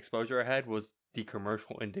only exposure I had was the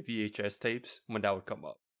commercial in the VHS tapes when that would come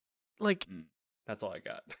up. Like, that's all I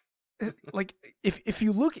got. Like, if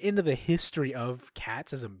you look into the history of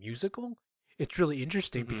Cats as a musical, it's really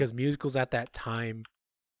interesting because musicals at that time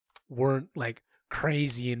weren't like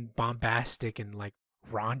crazy and bombastic and like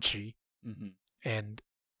raunchy, and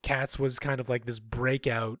Cats was kind of like this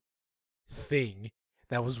breakout thing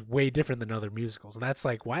that was way different than other musicals. And that's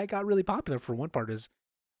like why it got really popular. For one part is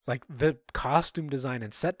like the costume design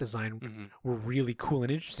and set design were really cool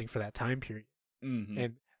and interesting for that time period.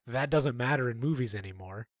 And that doesn't matter in movies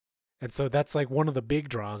anymore. And so that's like one of the big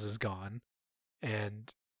draws is gone.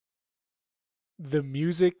 And the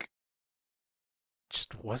music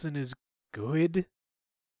just wasn't as good.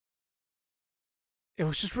 It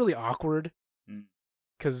was just really awkward.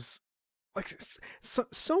 Because like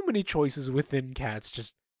so many choices within Cats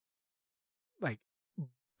just like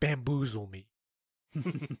bamboozle me.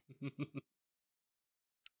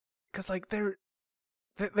 Because like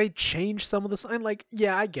they change some of the song. Like,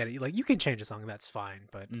 yeah, I get it. Like, you can change a song, that's fine.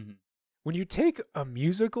 But when you take a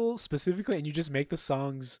musical specifically and you just make the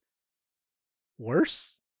songs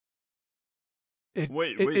worse,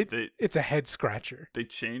 it's a head scratcher. They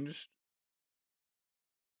changed.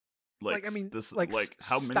 Like I mean, this, like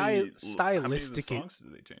how many stylistically songs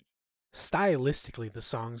did they change? Stylistically, the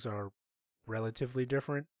songs are relatively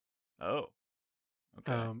different. Oh,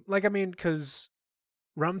 okay. Like I mean, because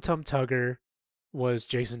Rum Tum Tugger was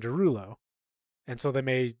Jason Derulo, and so they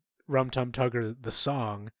made Rum Tum Tugger the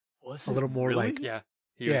song a little more really? like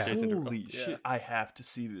Holy shit! I have to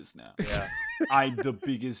see this now. Yeah, I'm the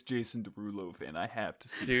biggest Jason Derulo fan. I have to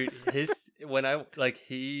see. Dude,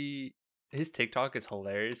 his TikTok is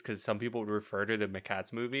hilarious because some people refer to the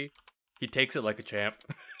Cats movie He takes it like a champ.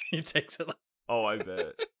 He takes it like... Oh, I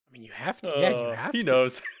bet. I mean, you have to. Yeah, you have to. He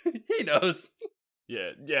knows. He knows.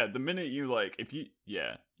 Yeah. The minute you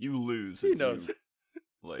you lose. He knows.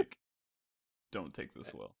 You, don't take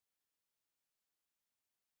this well.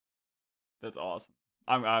 That's awesome.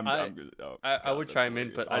 I'm good. Oh, I would chime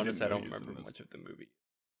in, but honestly, I don't remember remember much of the movie.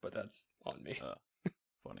 But that's on me.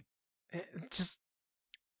 Funny. It's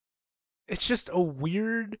just a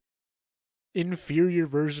weird, inferior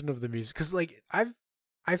version of the music. Because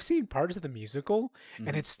I've seen parts of the musical,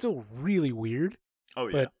 and it's still really weird. Oh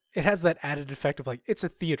yeah. But it has that added effect of it's a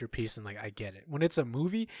theater piece, and I get it. When it's a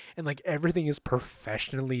movie and everything is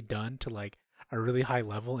professionally done to a really high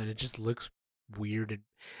level, and it just looks weird, and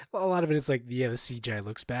a lot of it is the CGI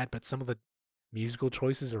looks bad, but some of the musical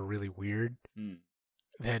choices are really weird.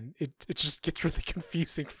 Then it just gets really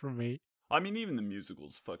confusing for me. I mean, even the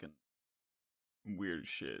musical's fucking weird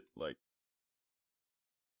shit.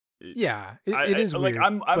 It is weird.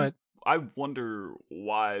 But I wonder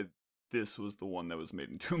why this was the one that was made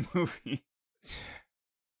into a movie.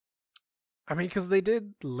 I mean, because they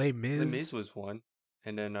did Les Mis. Les Mis was one,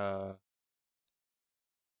 and then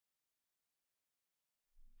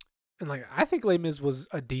and I think Les Mis was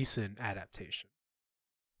a decent adaptation.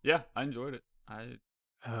 Yeah, I enjoyed it.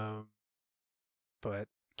 But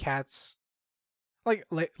Cats,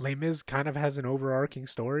 Les Mis kind of has an overarching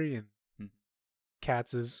story, and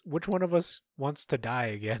Cats is which one of us wants to die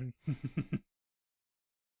again?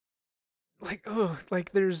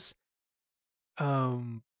 There's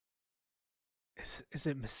is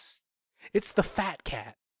it it's the fat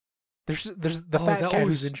cat. There's the fat cat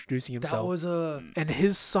who's introducing himself. That was and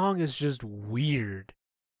his song is just weird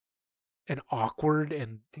and awkward,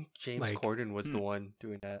 and I think James Corden was the one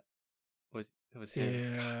doing that. It was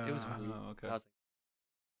him. Yeah. It was weird. Oh, okay. I was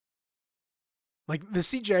the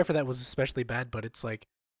CGI for that was especially bad, but it's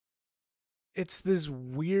it's this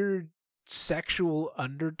weird sexual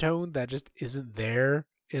undertone that just isn't there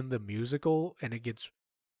in the musical, and it gets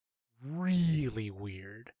really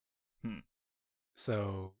weird.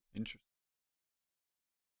 So interesting.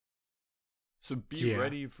 So be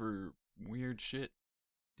ready for weird shit,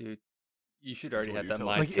 dude. You should already have that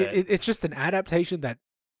mindset. It's just an adaptation that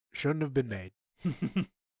shouldn't have been made.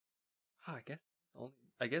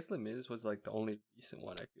 I guess Les Mis was the only recent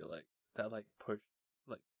one I feel that pushed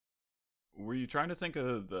Were you trying to think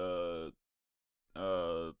of the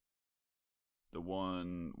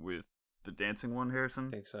one with the dancing one, Harrison?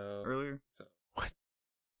 I think so. Earlier? So what?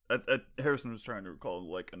 Harrison was trying to recall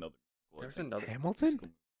another. There's another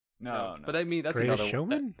Hamilton? No. But I mean that's Greatest another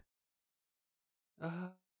Showman?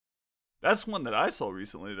 That's one that I saw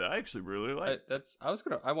recently that I actually really like.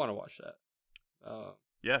 I want to watch that.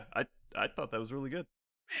 Yeah, I thought that was really good.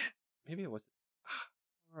 Maybe it was. I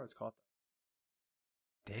don't know what it's called.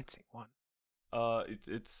 Dancing one. I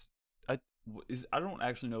don't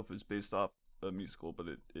actually know if it's based off a musical, but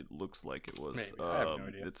it looks like it was. Maybe. I have no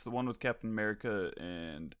idea. It's the one with Captain America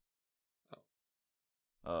and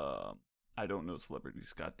I don't know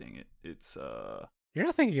celebrities. God dang it! It's You're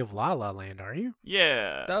not thinking of La La Land, are you?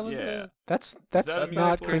 Yeah, that was that's that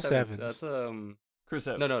not Chris Evans. That's Chris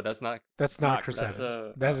Evans. No, that's not. That's not Chris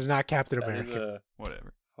Evans. That is not Captain America.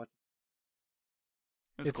 Whatever.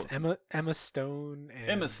 It's Emma Stone. And,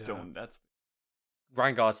 Emma Stone. That's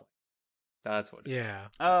Ryan Gosling. That's what. Yeah.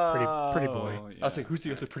 Pretty boy. Yeah. I was like, who's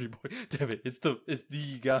the other pretty boy? Damn it! It's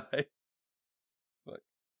the guy. But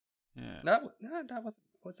yeah. That wasn't.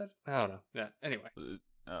 What's that? I don't know. Yeah. Anyway.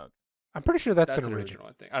 I'm pretty sure that's an original.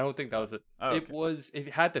 Thing. I don't think that was it. Oh, It was. It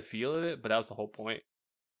had the feel of it, but that was the whole point.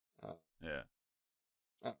 Yeah.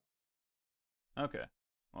 Oh. Okay.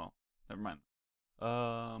 Well, never mind.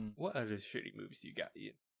 What other shitty movies you got,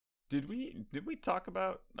 Ian? Did we talk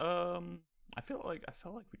about I felt like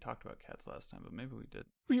we talked about Cats last time, but maybe we did.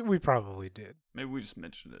 We probably did. Maybe we just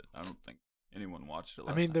mentioned it. I don't think anyone watched it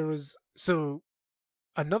last time. There was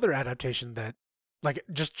another adaptation that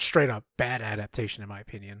just straight up bad adaptation in my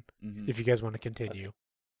opinion. Mm-hmm. If you guys want to continue.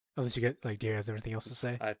 Unless you get do you guys have anything else to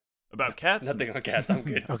say? About Cats? Nothing on Cats, I'm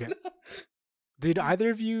good. Okay. Did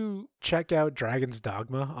either of you check out Dragon's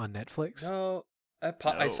Dogma on Netflix? No.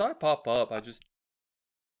 I saw it pop up. I just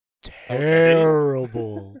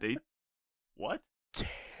terrible. What?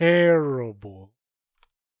 Terrible.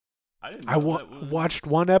 I didn't know watched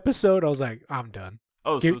one episode. I was like, I'm done.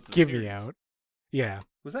 Oh, so it's give me out. Yeah.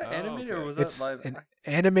 Was that animated or was it's that live? An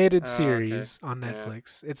animated series on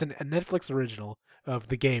Netflix. Yeah. It's a Netflix original of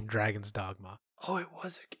the game Dragon's Dogma. Oh, it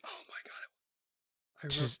was. Oh my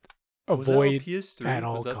god! Just avoid at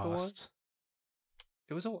all costs.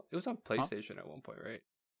 It was on PlayStation at one point, right?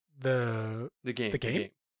 The game.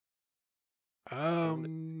 The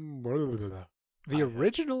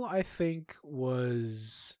original I think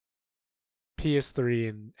was PS3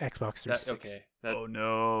 and Xbox 360. Oh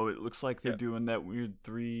no! It looks like they're doing that weird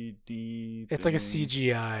 3D. It's like a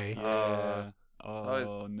CGI. Yeah.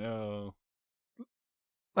 Oh no!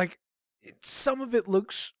 Like some of it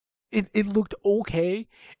looks. It looked okay,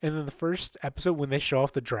 and then the first episode when they show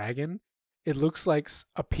off the dragon, it looks like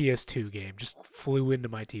a PS2 game just flew into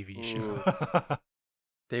my TV show.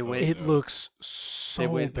 It looks so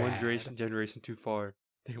bad. They went one generation too far.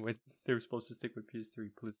 They were supposed to stick with PS3,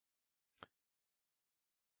 please.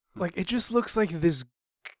 Like it just looks like this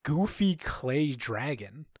goofy clay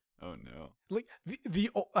dragon. Oh no! Like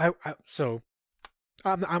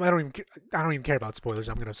I don't even care about spoilers.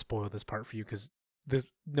 I'm gonna spoil this part for you because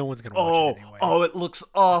no one's gonna watch it anyway. Oh, it looks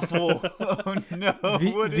awful. Oh no!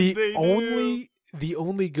 What did they do? The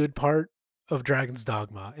only good part of Dragon's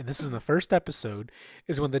Dogma, and this is in the first episode,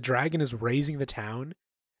 is when the dragon is raising the town.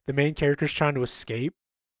 The main character's trying to escape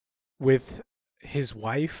with his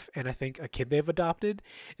wife and I think a kid they've adopted,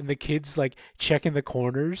 and the kid's like checking the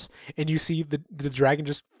corners, and you see the dragon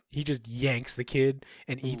just yanks the kid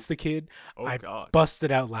and eats the kid. God.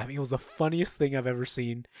 Busted out laughing. It was the funniest thing I've ever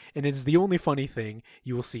seen, and it's the only funny thing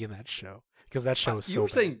you will see in that show because that show is so. You were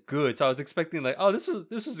saying good, so I was expecting like, oh, this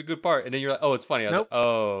was a good part, and then you're like, oh, it's funny. I was like,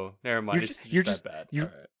 oh, never mind. You're just that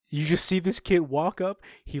bad. You just see this kid walk up.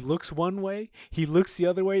 He looks one way. He looks the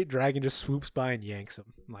other way. Dragon just swoops by and yanks him.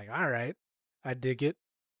 I'm like, all right. I dig it.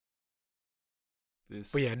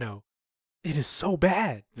 But yeah, no. It is so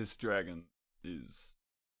bad. This dragon is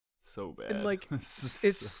so bad. And like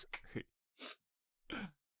it's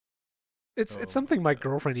something my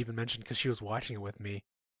girlfriend even mentioned because she was watching it with me.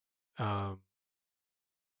 I'm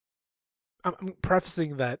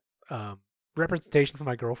prefacing that representation for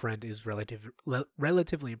my girlfriend is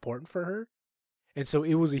relatively important for her. And so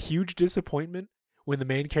it was a huge disappointment when the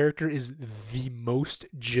main character is the most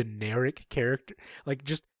generic character, like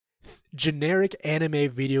just generic anime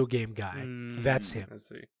video game guy. That's him. I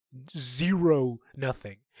see. Zero,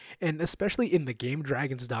 nothing. And especially in the game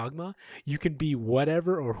Dragon's Dogma, you can be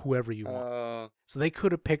whatever or whoever you want. So they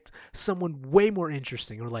could have picked someone way more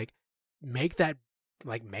interesting, or like make a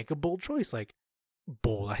bold choice. Like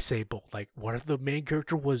bold, I say bold. Like what if the main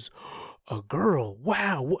character was a girl?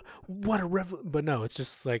 Wow, what a But no, it's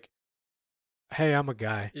just like, hey, I'm a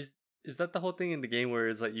guy. Is that the whole thing in the game where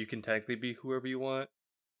it's like you can technically be whoever you want?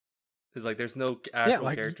 It's like there's no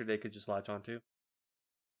actual character they could just latch onto,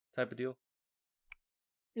 type of deal.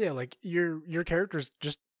 Yeah, like your character's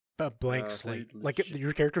just a blank slate. Like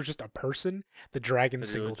your character's just a person. The dragon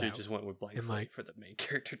singled out. Just went with blank slate for the main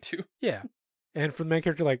character too. Yeah, and for the main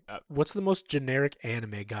character, like, what's the most generic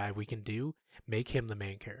anime guy we can do? Make him the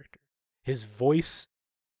main character. His voice,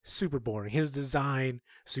 super boring. His design,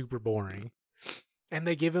 super boring. And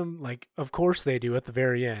they give him, like, of course they do at the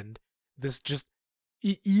very end, this just,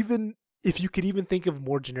 even if you could even think of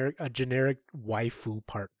a generic waifu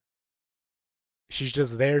partner. She's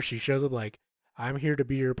just there. She shows up like, I'm here to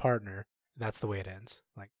be your partner. That's the way it ends.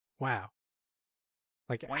 Like, wow.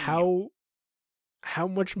 Like, how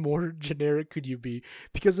much more generic could you be?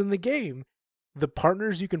 Because in the game, the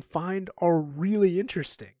partners you can find are really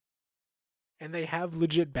interesting. And they have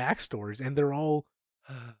legit backstories, and they're all...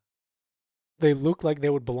 They look like they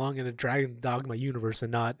would belong in a Dragon Dogma universe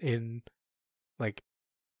and not in, like,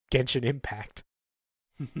 Genshin Impact.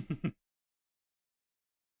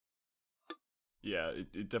 Yeah,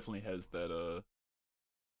 it definitely has that,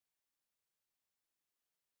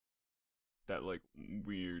 that, like,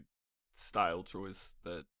 weird style choice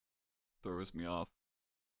that throws me off.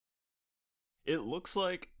 It looks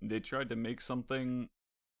like they tried to make something,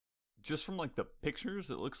 just from, like, the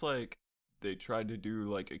pictures, it looks like they tried to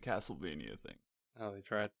do, like, a Castlevania thing. Oh, they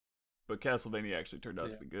tried. But Castlevania actually turned out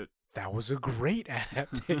to be good. That was a great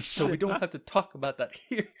adaptation. So we don't have to talk about that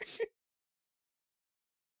here.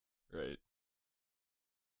 Right.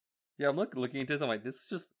 Yeah, I'm looking into this, I'm like, this is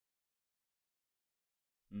just...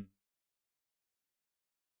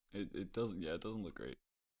 It doesn't look great.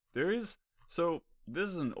 There is... So, this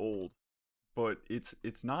isn't old, but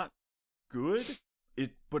it's not good.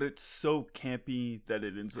 But it's so campy that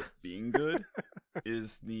it ends up being good.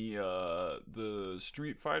 Is the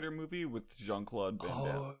Street Fighter movie with Jean-Claude Van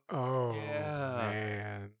Damme? Oh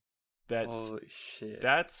yeah, man, holy shit!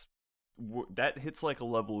 That hits like a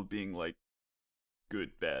level of being like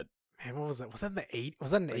good bad. Man, what was that? Was that in the '80s?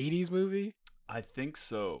 Was that an '80s movie? I think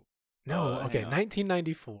so. No, okay,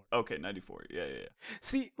 1994. Okay, 94. Yeah.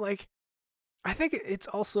 See, like, I think it's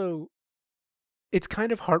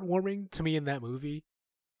kind of heartwarming to me in that movie.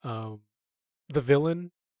 The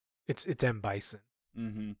villain, it's M. Bison.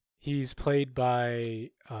 Mm-hmm. He's played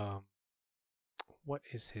by what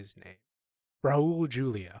is his name? Raul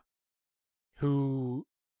Julia, who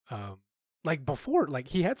like before, like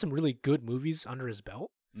he had some really good movies under his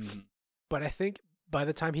belt. Mm-hmm. But I think by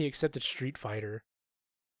the time he accepted Street Fighter,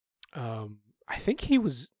 I think he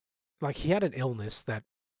was like he had an illness that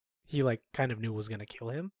he like kind of knew was gonna kill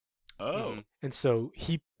him. Oh. And so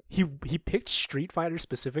he picked Street Fighter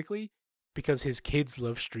specifically because his kids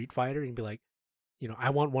love Street Fighter and be like, you know,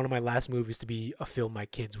 I want one of my last movies to be a film my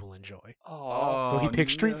kids will enjoy. Oh, so he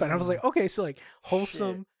picked Street Fighter. I was like, okay, so like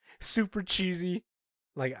wholesome, Shit. super cheesy.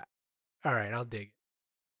 Like, all right, I'll dig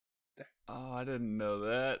it. Oh, I didn't know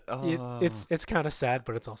that. Oh. It's kind of sad,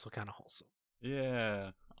 but it's also kind of wholesome.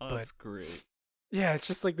 Yeah. Oh, that's great. Yeah, it's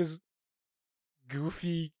just like this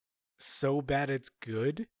goofy, so bad it's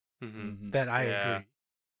good that I agree.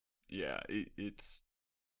 Yeah, it's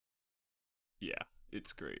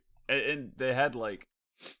great. And they had like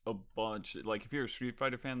a bunch. Like if you're a Street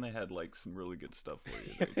Fighter fan, they had like some really good stuff for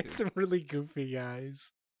you. It's some really goofy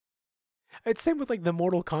guys. It's same with like the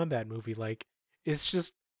Mortal Kombat movie. Like it's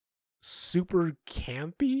just super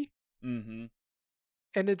campy. Mm-hmm.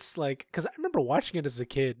 And it's like, because I remember watching it as a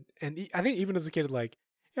kid, and I think even as a kid, like,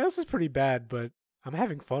 yeah, this is pretty bad, but I'm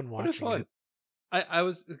having fun watching it. I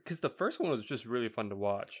was, because the first one was just really fun to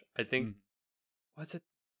watch. I think, what's it?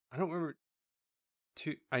 I don't remember.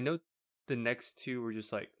 I know the next two were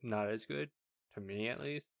just like not as good, to me at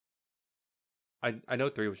least. I know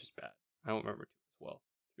 3 was just bad. I don't remember 2 as well,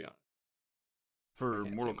 to be honest. For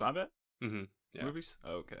Mortal Kombat movies?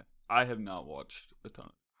 Oh, okay. I have not watched a ton.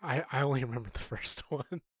 I only remember the first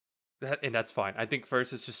one. That's fine. I think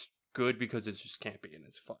first is just good because it's just campy and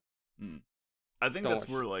it's fun. I think that's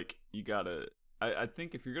where like you gotta. I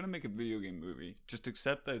think if you're gonna make a video game movie, just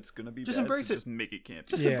accept that it's gonna be just bad, embrace it. Just make it campy.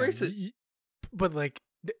 Just embrace it. But like,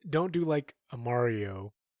 don't do like a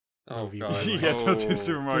Mario movie. God. Don't do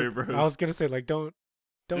Super Mario Bros. I was gonna say like don't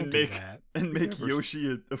do that and make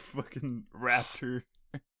Yoshi a fucking raptor,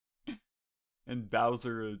 and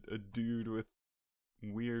Bowser a dude with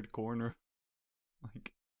weird corner.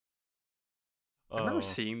 Like, I remember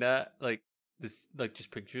seeing that, like this, like just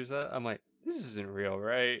pictures of that. I'm like, this isn't real,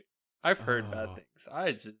 right? I've heard bad things.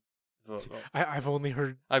 I've only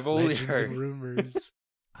heard and rumors.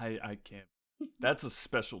 I can't. That's a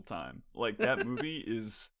special time. Like that movie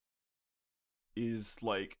is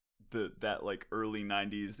like that like early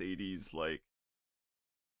 90s 80s, like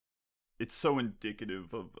it's so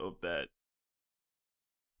indicative of that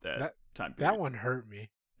time period. That one hurt me.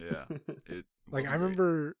 Yeah. It like I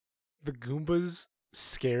remember the Goombas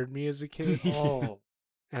scared me as a kid.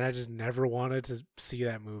 And I just never wanted to see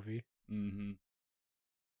that movie. Mm-hmm.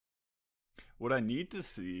 What I need to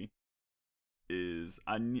see is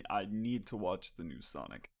I need to watch the new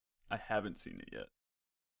Sonic. I haven't seen it yet.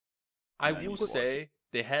 I will say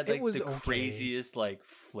they had like the craziest like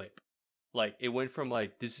flip. Like it went from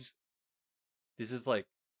like this is like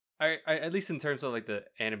I at least in terms of like the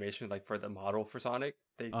animation, like for the model for Sonic,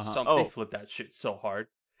 they flipped that shit so hard.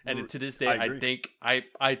 And to this day,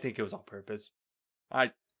 I think it was on purpose.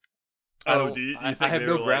 I have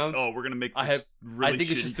no grounds. Like, we're gonna make this really I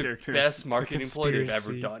think it's just character. The best marketing ploy they've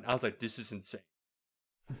ever done. I was like, this is insane.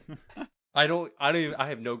 I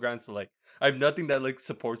have no grounds to like. I have nothing that like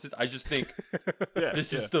supports this. I just think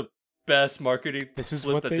this is the best marketing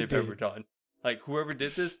flip that they've ever done. Like whoever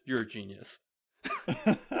did this, you're a genius.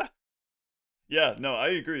 Yeah, no, I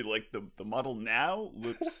agree. Like the model now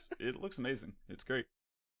looks amazing. It's great.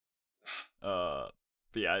 But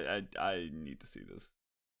yeah, I need to see this.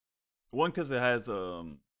 One, because it has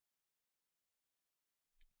Ben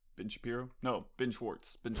Shapiro. No, Ben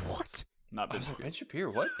Schwartz. Ben Schwartz. What? Not Ben Shapiro. Ben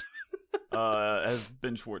Shapiro. What? It has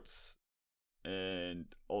Ben Schwartz, and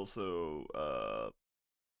also I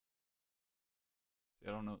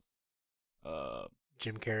don't know.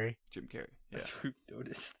 Jim Carrey. Jim Carrey. Yeah. That's what we've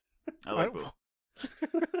noticed. I like both.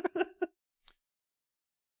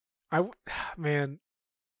 Man.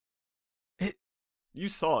 You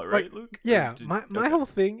saw it, right, Luke? Yeah, my whole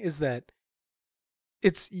thing is that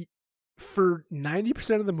it's for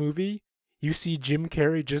 90% of the movie, you see Jim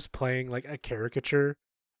Carrey just playing like a caricature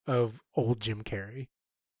of old Jim Carrey.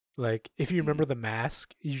 Like if you remember The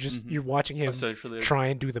Mask, you're watching him try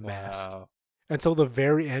and do the mask until the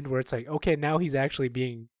very end where it's like, okay, now he's actually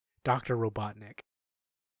being Dr. Robotnik.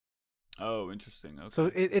 Oh, interesting. Okay.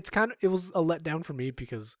 So it was a letdown for me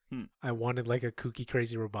because I wanted like a kooky,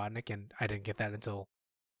 crazy Robotnik, and I didn't get that until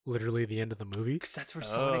literally the end of the movie. Because that's for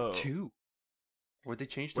Sonic 2, where they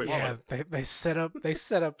changed the model. Yeah, they set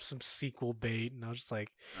up some sequel bait, and I was just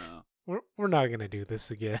like, we're not gonna do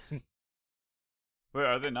this again. Wait,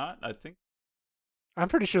 are they not? I think I'm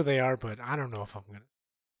pretty sure they are, but I don't know if I'm gonna.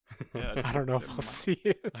 Yeah, I don't know if I'll see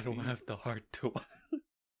it. I don't have the heart to.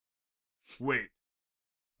 Wait.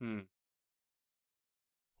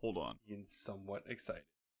 Hold on. Ian's somewhat excited.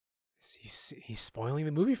 He's spoiling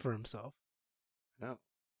the movie for himself. No.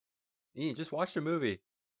 Ian, just watch the movie.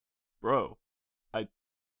 Bro.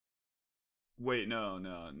 Wait, no,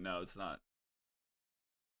 it's not.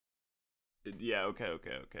 Yeah, okay.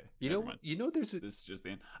 You know, This is just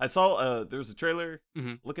the end. I saw there was a trailer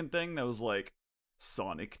looking thing that was like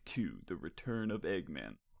Sonic 2: The Return of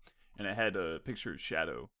Eggman, and it had a picture of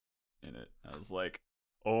Shadow in it. I was like,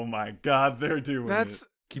 oh my god, they're doing it.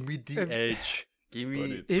 Give me the edge. Give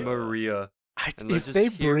me But Maria. If they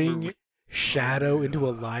bring Shadow into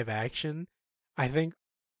a live action, I think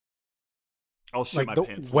I'll shit my the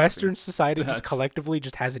pants. Western society just collectively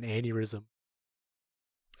just has an aneurysm.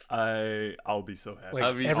 I'll be so happy.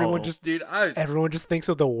 Like everyone just thinks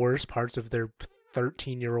of the worst parts of their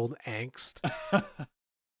 13-year-old angst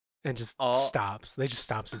and just stops. They just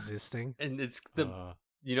stops existing. And it's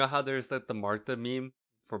you know how there's like the Martha meme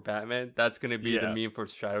for Batman? That's gonna be the meme for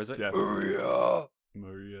Shadow. It's like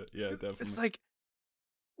Maria, yeah, definitely. It's like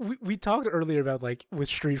we talked earlier about like with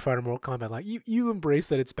Street Fighter, Mortal Kombat. Like you embrace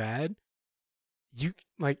that it's bad. You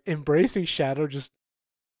like embracing Shadow. Just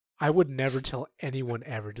I would never tell anyone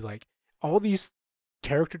ever to like all these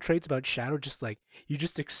character traits about Shadow. Just like you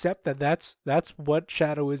just accept that that's what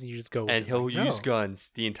Shadow is, and you just go. And he'll use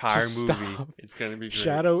guns the entire movie. Stop. It's gonna be great.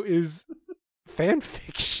 Shadow is fan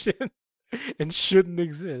fiction and shouldn't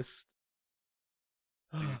exist.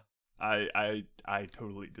 I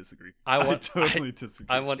totally disagree. I totally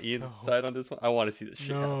disagree. I want Ian's side on this one. I want to see this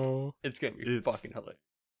shit. No, it's gonna be fucking hilarious.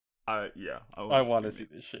 I want to see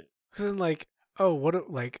this shit. Because then like,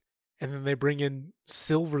 and then they bring in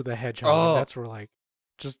Silver the Hedgehog. And that's where like,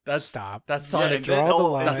 stop. That's Sonic. Draw the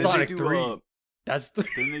line. That's Sonic 3.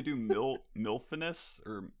 Then they do Milfinus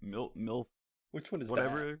or Mil. Which one is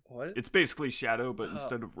whatever. That? What? It's basically Shadow, but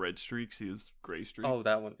instead of red streaks, he has gray streaks. Oh,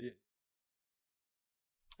 that one. Yeah.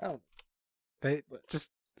 Oh. They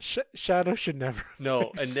just Shadow should never.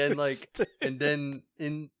 No, and then like, and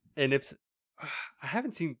if I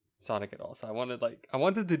haven't seen Sonic at all, so I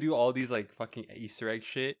wanted to do all these like fucking Easter egg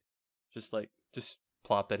shit, just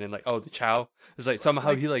plop that in like, oh, the Chow. It's like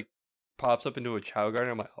somehow he like pops up into a Chow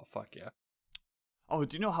garden. I'm like, oh fuck yeah. Oh,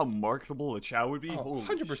 do you know how marketable a Chow would be? Oh,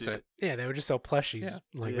 100%. Yeah, they would just sell plushies.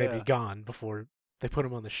 Yeah. They'd be gone before they put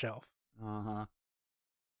them on the shelf. Oh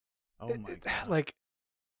my god. Like,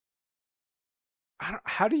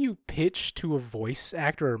 how do you pitch to a voice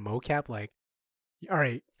actor or mocap? Like, all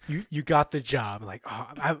right, you got the job. Like,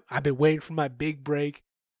 oh, I've been waiting for my big break.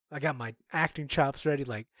 I got my acting chops ready.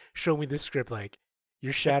 Like, show me this script. Like,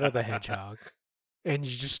 you're Shadow the Hedgehog, and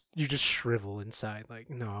you just shrivel inside. Like,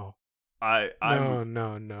 no.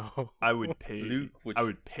 No. I would pay. I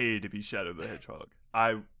would pay to be Shadow the Hedgehog.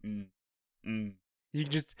 You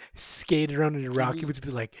can just skate around in your Rocky Boots and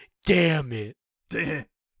be like, damn it. Damn,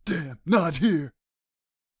 not here.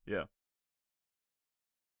 Yeah.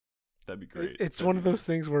 That'd be great. It's one of those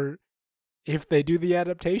things where if they do the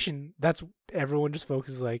adaptation, that's everyone just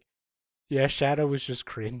focuses like, yeah, Shadow was just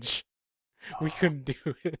cringe. We couldn't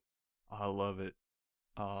do it. I love it.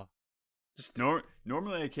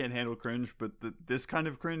 Normally I can't handle cringe, but this kind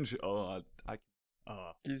of cringe,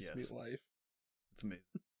 gives me life. It's amazing.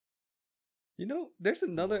 You know, there's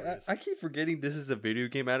another. I keep forgetting this is a video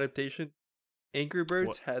game adaptation. Angry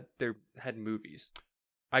Birds had movies.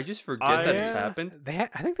 I just forget that it's happened. I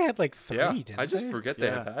think they had like 3. Yeah, didn't I just they? forget they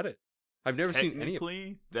have had it. I've never seen any of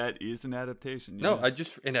it. That is an adaptation. Yeah. No,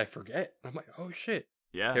 I forget. I'm like, oh shit.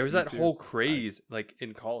 Yeah. There was that whole craze like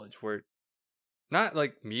in college where not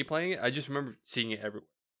like me playing it, I just remember seeing it everywhere,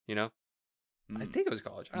 you know? I think it was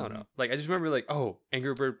college. I don't know. Like I just remember like, oh,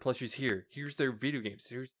 Angry Bird plushies here. Here's their video games.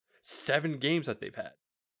 Here's 7 games that they've had.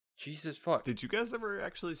 Jesus fuck. Did you guys ever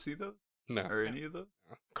actually see those? No. Or any of those?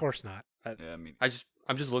 Of course not.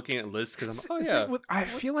 I'm just looking at lists because I'm like, oh yeah. I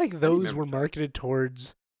feel like those were marketed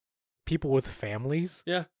towards people with families.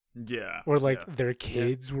 Yeah. Yeah. Or like their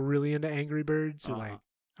kids were really into Angry Birds. Or like,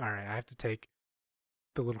 all right, I have to take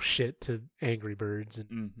the little shit to Angry Birds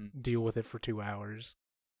and deal with it for 2 hours.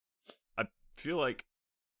 I feel like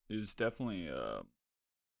it was definitely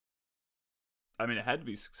I mean, it had to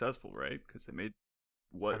be successful, right? Because they made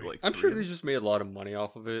I'm sure they just made a lot of money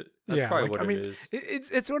off of it. That's probably what it is.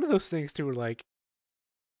 It's one of those things too, where like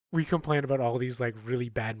we complain about all these like really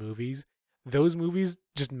bad movies. Those movies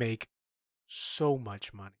just make so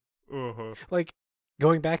much money. Like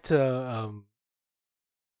going back to I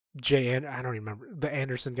don't remember the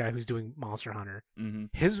Anderson guy who's doing Monster Hunter.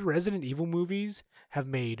 His Resident Evil movies have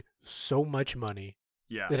made so much money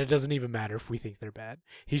Yeah. That it doesn't even matter if we think they're bad.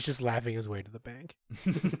 He's just laughing his way to the bank.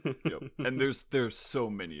 Yep. And there's so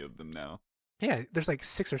many of them now. Yeah, there's like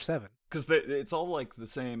 6 or 7. Because it's all like the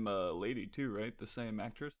same lady too, right? The same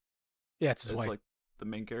actress. Yeah, it's his It's wife. like the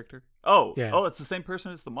main character. Oh, yeah. Oh, it's the same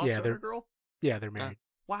person as the Monster Girl. Yeah, they're married.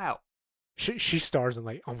 Wow. She stars in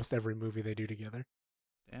like almost every movie they do together.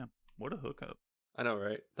 Damn, what a hookup! I know,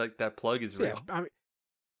 right? Like that plug is So, real. yeah, I mean,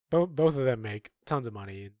 both of them make tons of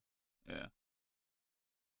money. Yeah.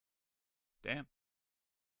 Damn.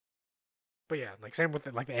 But yeah, like same with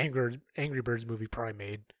the Angry Birds movie probably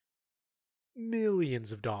made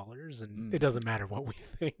millions of dollars, and it doesn't matter what we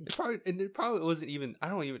think. It probably wasn't even.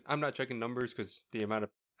 I'm not checking numbers because the amount of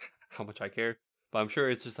how much I care. But I'm sure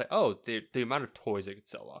it's just like, oh, the amount of toys they could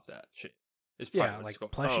sell off that shit. Is probably like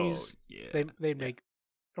plushies. Oh, yeah. They make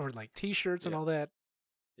or like T-shirts and all that.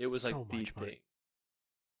 It was so like the much money. thing.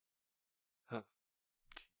 Huh.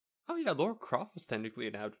 Oh yeah, Lara Croft was technically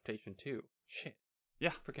an adaptation too. Shit. Yeah.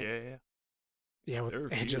 Forget. Yeah, with There are a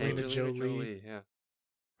few Angelina of those. Jolie. Yeah.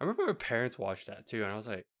 I remember my parents watched that too, and I was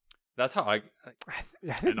like, "That's how I."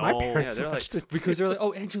 I think my parents watched it because too. they're like,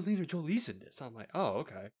 "Oh, Angelina Jolie's in this." I'm like, "Oh,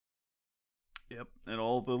 okay." Yep. And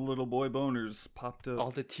all the little boy boners popped up.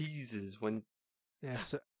 All the teases when. Yeah,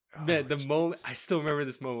 so, Man, the moment I still remember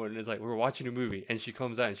this moment. It's like we're watching a movie, and she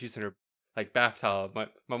comes out and she's in her like bath towel. My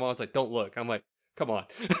mom's like, "Don't look." I'm like, "Come on."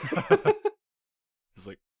 It's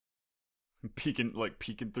like peeking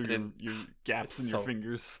through your gaps in your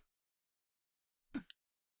fingers.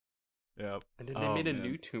 Yeah. And then they made a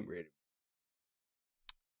new Tomb Raider.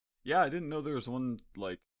 Yeah, I didn't know there was one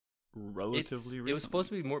like relatively recently. It was supposed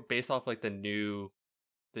to be more based off like the new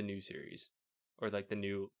series or like the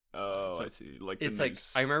new. Oh, I see. Like it's like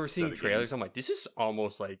I remember seeing trailers. I'm like, this is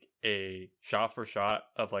almost like a shot for shot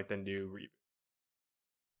of like the new reboot.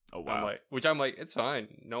 Oh wow! I'm like, it's fine.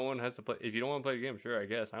 No one has to play. If you don't want to play the game, sure, I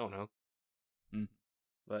guess. I don't know.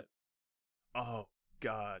 But oh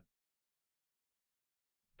god,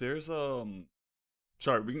 there's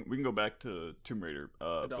sorry, we can go back to Tomb Raider.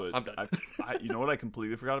 No, but I'm done. I you know what I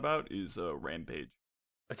completely forgot about is Rampage.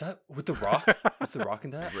 Is that with The Rock? What's The Rock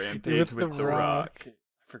in that? Rampage with the Rock. I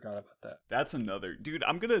forgot about that. That's another dude.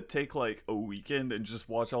 I'm gonna take like a weekend and just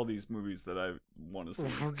watch all these movies that I want to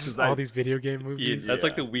see. All these video game movies. That's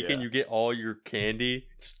like the weekend you get all your candy,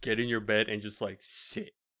 just get in your bed and just like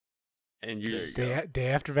sit. And you just day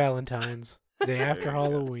after Valentine's, day after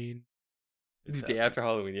Halloween. It's day after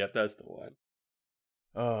Halloween. Yep, that's the one.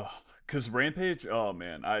 Cause Rampage. Oh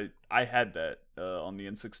man, I had that on the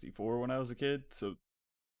N64 when I was a kid, so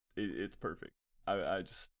it's perfect.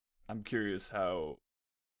 I'm curious how.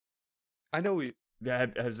 I know we. Yeah,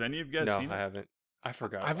 has any of you guys seen it? No, I haven't. I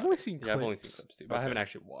forgot. I've only seen clips. Yeah, I've only seen clips too, but I haven't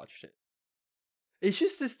actually watched it. It's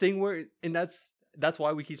just this thing where, and that's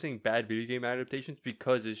why we keep saying bad video game adaptations,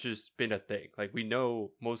 because it's just been a thing. Like we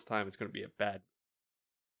know most of the time it's going to be a bad.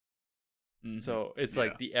 Mm-hmm. So it's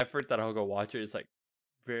like the effort that I'll go watch it is like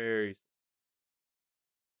very.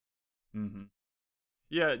 Mm-hmm.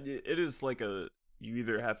 Yeah, it is like you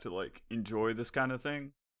either have to like enjoy this kind of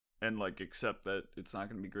thing and like accept that it's not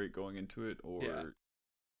going to be great going into it, or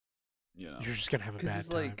you know, you're just gonna have a bad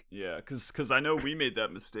time. Like, yeah, because I know we made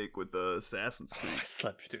that mistake with Assassin's Creed. I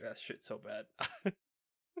slept through that shit so bad.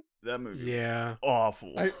 That movie was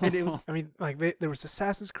awful. And it was. I mean, like there was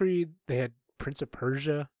Assassin's Creed. They had Prince of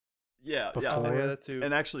Persia. Yeah, before. Yeah, that too.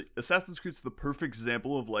 And actually, Assassin's Creed's the perfect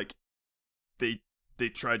example of like they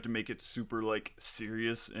tried to make it super like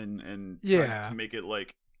serious and tried to make it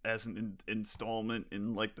like as an installment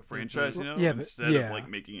in like the franchise, you know, instead of like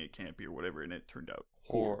making it campy or whatever, and it turned out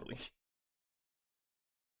horribly.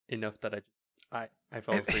 Enough that I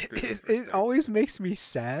fell asleep through it always makes me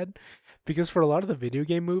sad because for a lot of the video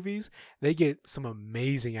game movies, they get some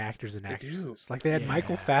amazing actors and actresses. Like they had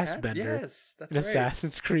Michael Fassbender in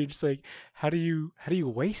Assassin's Creed. Just like how do you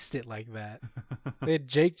waste it like that? They had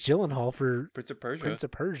Jake Gyllenhaal for Prince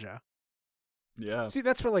of Persia. Yeah. See,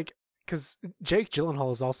 that's where like because Jake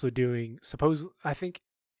Gyllenhaal is also doing I think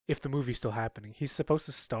if the movie's still happening, he's supposed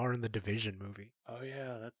to star in the Division movie. Oh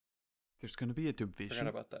yeah, there's gonna be a Division. Forgot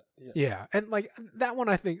about that. Yeah, and like that one,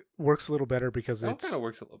 I think works a little better because it kind of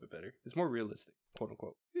works a little bit better. It's more realistic, quote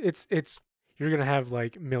unquote. It's you're gonna have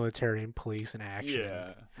like military and police and action.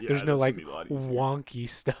 Yeah, there's no like wonky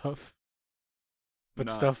stuff,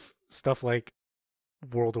 but stuff like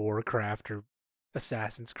World of Warcraft or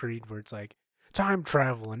Assassin's Creed, where it's like time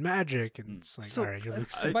travel and magic, and it's like all right, you're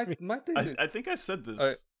my thing. I think I said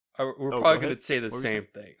this. We're probably gonna say the same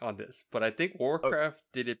thing on this, but I think Warcraft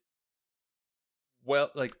did it.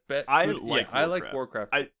 Well, like I like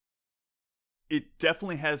Warcraft. It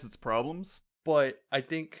definitely has its problems, but I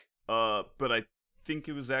think but think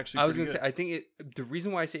it was actually. I was gonna say, I think the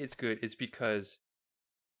reason why I say it's good is because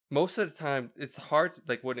most of the time it's hard.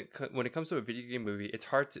 Like when it comes to a video game movie, it's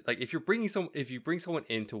hard to like if you bring someone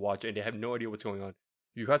in to watch it and they have no idea what's going on,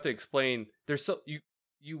 you have to explain.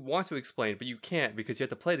 You want to explain, but you can't because you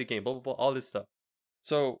have to play the game. Blah blah blah, all this stuff.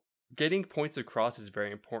 So getting points across is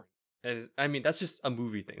very important. And I mean, that's just a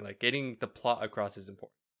movie thing. Like getting the plot across is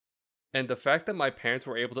important. And the fact that my parents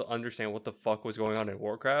were able to understand what the fuck was going on in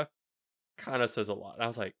Warcraft kind of says a lot. And I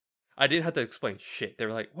was like, I didn't have to explain shit. They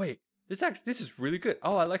were like, wait, this is really good.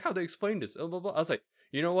 Oh, I like how they explained this. Blah, blah, blah. I was like,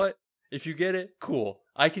 you know what? If you get it, cool.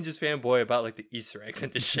 I can just fanboy about like the Easter eggs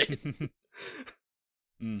and this shit.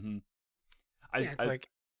 Mm-hmm. It's like,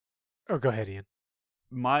 oh, go ahead, Ian.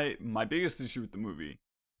 My biggest issue with the movie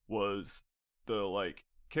was the like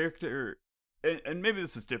character, and maybe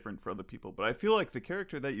this is different for other people, but I feel like the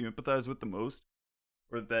character that you empathize with the most,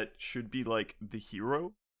 or that should be like the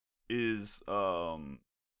hero, is the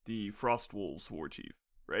Frostwolves war chief,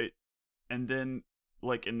 right? And then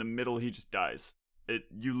like in the middle he just dies.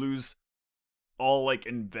 You lose all like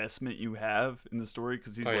investment you have in the story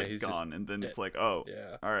because he's gone, and then dead. It's like, oh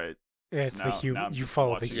yeah, all right. Yeah, it's so you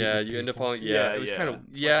follow the human. Yeah, you end up following. Yeah, it was kind of.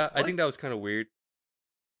 Yeah, like, I think that was kind of weird.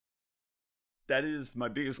 That is my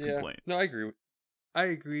biggest complaint. No, I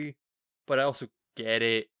agree, but I also get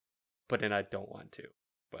it, but then I don't want to.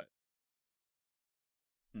 But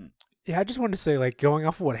yeah, I just wanted to say, like, going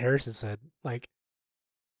off of what Harrison said, like,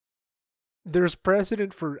 there's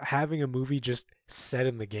precedent for having a movie just set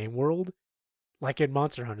in the game world, like in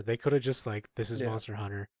Monster Hunter. They could have just like, this is Monster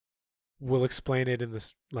Hunter. We'll explain it in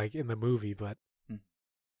this, like in the movie, but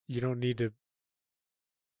you don't need to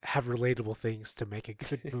have relatable things to make a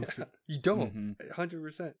good movie. You don't,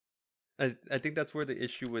 100%. I think that's where the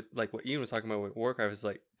issue with like what Ian was talking about with Warcraft is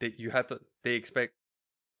like they expect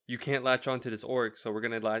you can't latch onto this orc, so we're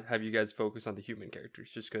gonna have you guys focus on the human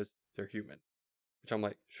characters just because they're human. Which I'm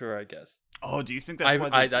like, sure, I guess. Oh, do you think that's why?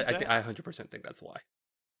 I 100% think that's why.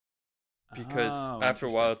 Because after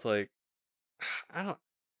a while, it's like, I don't.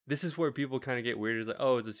 This is where people kind of get weird. It's like,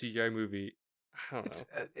 oh, it's a CGI movie. I don't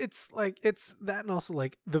know. It's like it's that, and also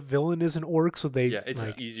like the villain is an orc, so they it's like,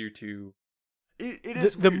 just easier to. It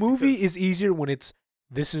is the movie is easier when it's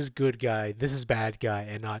this is good guy, this is bad guy,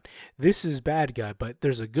 and not this is bad guy, but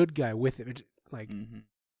there's a good guy with it. Like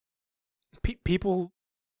people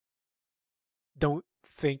don't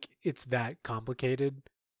think it's that complicated,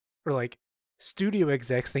 or like studio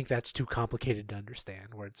execs think that's too complicated to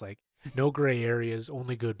understand, where it's like no gray areas,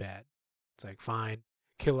 only good bad. It's like, fine,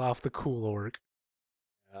 kill off the cool orc.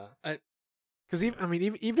 Because even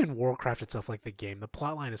in Warcraft itself, like the game, the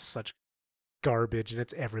plotline is such garbage and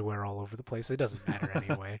it's everywhere all over the place. It doesn't matter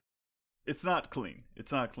anyway. It's not clean.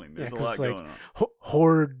 There's a lot going on.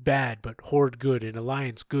 Horde bad, but Horde good, and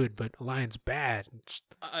Alliance good, but Alliance bad.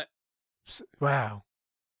 Wow.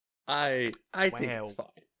 I think it's fine,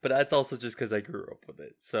 but that's also just because I grew up with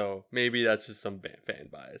it. So maybe that's just some fan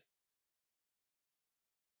bias.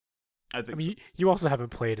 I think. You also haven't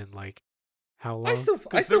played in like how long? I still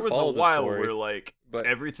there was a while story, where like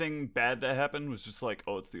everything bad that happened was just like,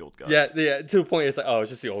 oh, it's the old gods. Yeah. To a point, it's like, oh,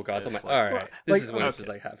 it's just the old gods. I'm like, all right, this is when it's just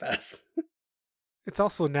like half-assed. It's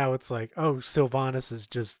also now it's like, oh, Sylvanas is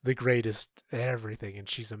just the greatest at everything, and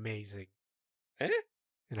she's amazing. And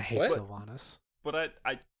I hate Sylvanas. But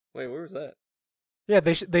I wait, where was that? Yeah,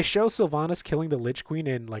 they show Sylvanas killing the Lich Queen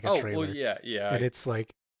in like a trailer. Oh, well, yeah. And it's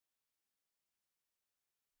like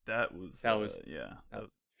that was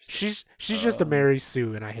she's just a Mary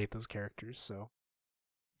Sue, and I hate those characters. So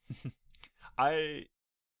I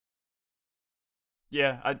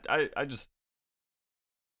just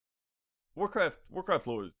Warcraft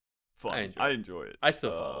lore is fun. I enjoy it. I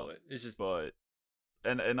still follow it. It's just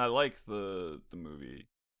and I like the movie,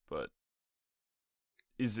 but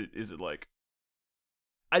is it like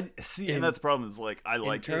I see, and that's the problem is like I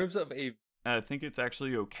like in terms it, of a and I think it's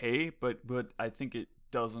actually okay, but I think it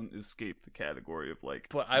doesn't escape the category of like.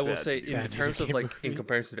 But I will say, in terms of like in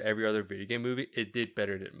comparison to every other video game movie, it did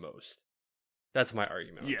better than most. That's my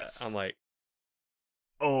argument. Yes, that. I'm like,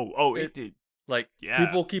 it did. Like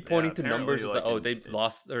people keep pointing to numbers, it's like, oh, they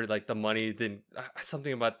lost, or like the money didn't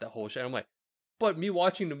something about that whole shit. I'm like, but me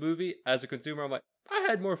watching the movie as a consumer, I'm like, I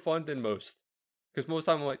had more fun than most. Because most of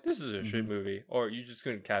the time I'm like, this is a shit movie, or you just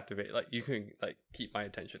couldn't captivate. Like you couldn't like keep my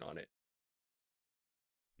attention on it.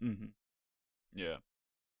 Yeah.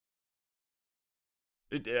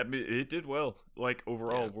 It did well, like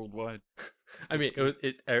overall worldwide. I mean,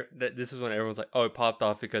 this is when everyone's like, oh, it popped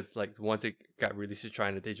off because like once it got released to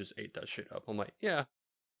China, they just ate that shit up. I'm like, yeah,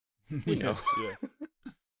 we know. Yeah.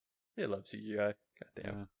 They love CGI.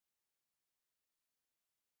 Goddamn.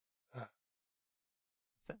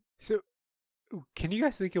 So, can you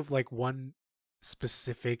guys think of like one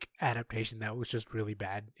specific adaptation that was just really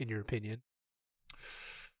bad in your opinion?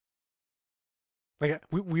 Like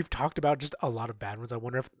we've talked about just a lot of bad ones. I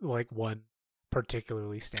wonder if like one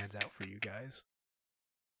particularly stands out for you guys.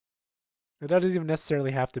 It doesn't even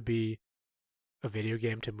necessarily have to be a video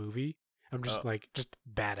game to movie. I'm just just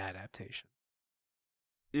bad adaptation.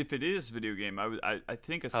 If it is video game, I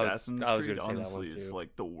think Assassin's Creed honestly is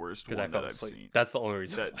like the worst one that I've seen. That's the only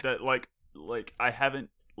reason. That like I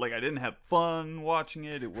haven't I didn't have fun watching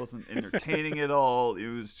it. It wasn't entertaining at all. It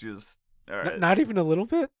was just all right. Not even a little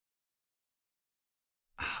bit.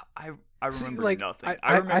 I remember nothing.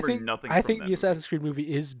 I remember nothing. I think the Assassin's Creed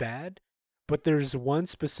movie is bad, but there's one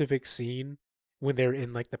specific scene when they're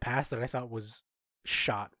in like the past that I thought was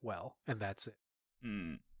shot well, and that's it.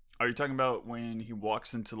 Are you talking about when he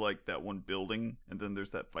walks into like that one building and then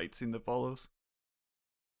there's that fight scene that follows?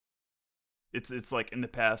 It's like in the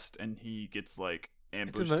past and he gets like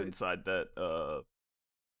ambushed inside that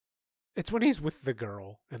It's when he's with the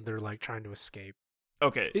girl and they're like trying to escape.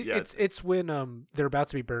 Okay, it's when they're about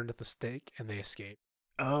to be burned at the stake and they escape.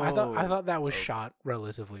 Oh, I thought that was shot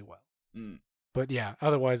relatively well. But yeah,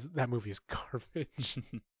 otherwise that movie is garbage.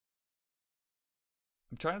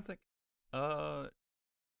 I'm trying to think.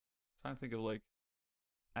 Trying to think of like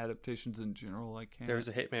adaptations in general. I can't. There was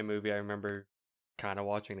a Hitman movie I remember kind of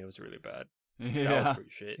watching. It was really bad. Yeah, that was pretty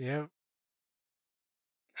shit. Yeah.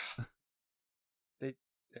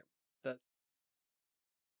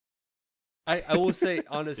 I will say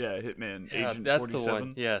honestly. Yeah, Hitman. Agent that's 47 the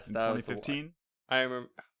one. Yes, that 2015. Was 2015. I remember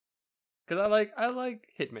because I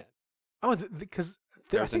like Hitman. Oh, because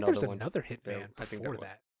I think there's another Hitman before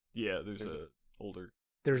that. Yeah, there's a older.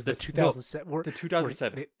 There's the 2007. The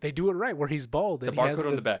 2007. They do it right, where he's bald. And the barcode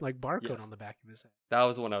on the back, like barcode on the back of his head. That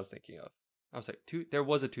was the one I was thinking of. I was like, there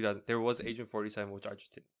was a 2000. There was Agent 47, which I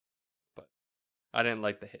just didn't. But I didn't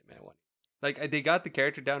like the Hitman one. Like they got the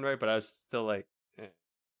character down right, but I was still like, eh.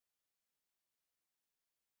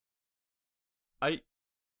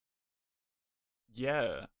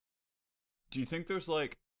 Yeah. Do you think there's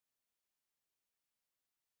like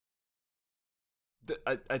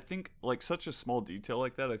I think like such a small detail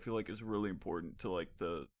like that I feel like is really important to like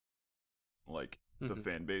the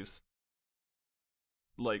fan base.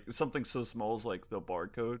 Like something so small as like the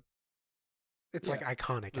barcode. It's like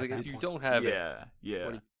iconic. Like if you don't have it.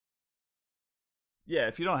 Yeah. Yeah,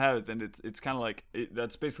 if you don't have it, then it's kind of like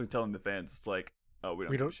that's basically telling the fans it's like, oh, we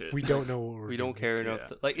don't give a shit. We don't know what we're we don't care enough.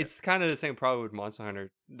 To, like it's kind of the same problem with Monster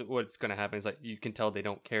Hunter. What's gonna happen is like you can tell they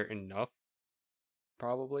don't care enough.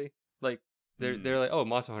 Probably like they're like, oh,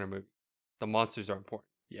 Monster Hunter movie. The monsters are important,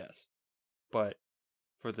 yes, but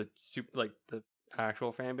for the the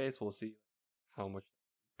actual fan base, we'll see how much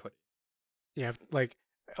put. Yeah, like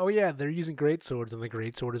oh yeah, they're using great swords, and the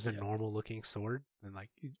great sword is a normal looking sword, and like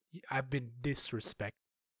I've been disrespected.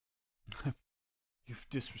 You've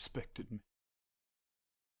disrespected me.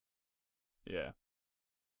 Yeah.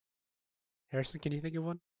 Harrison, can you think of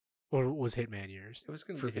one? Or was Hitman yours? It was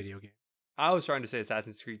gonna for be video game. I was trying to say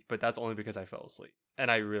Assassin's Creed, but that's only because I fell asleep, and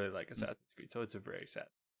I really like Assassin's Creed, so it's a very sad.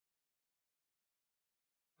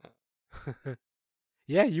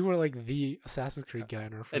 Yeah, you were like the Assassin's Creed guy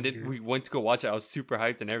in our friend group. And then we went to go watch it. I was super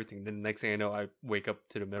hyped and everything. Then the next thing I know, I wake up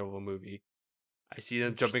to the middle of a movie. I see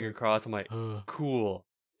them jumping across. I'm like, cool.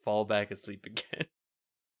 Fall back asleep again.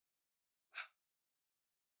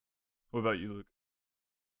 What about you, Luke?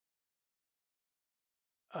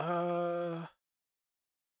 I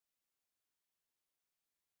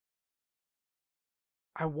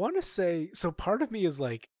want to say, so part of me is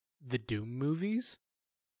like the Doom movies.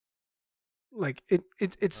 Like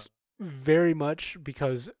it's very much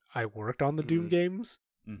because I worked on the Doom games,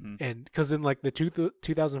 and because in like the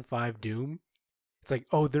 2005 Doom, it's like,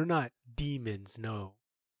 oh, they're not demons, no,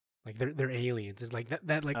 like they're aliens, and like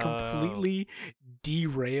that like completely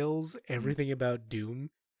derails everything about Doom,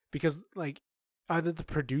 because like either the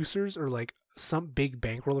producers or like some big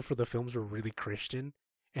bankroller for the films were really Christian,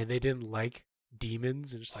 and they didn't like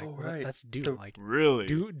demons, and just like that's Doom. Like really,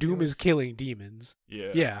 Doom is killing demons.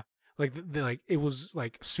 Yeah. Like it was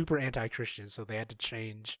like super anti-Christian, so they had to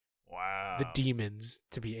change the demons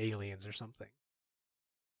to be aliens or something.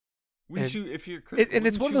 And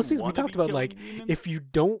it's one of those things we talked about. Like demons? If you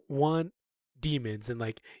don't want demons, and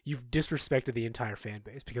like you've disrespected the entire fan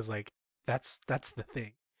base, because like that's the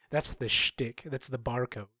thing, that's the shtick, that's the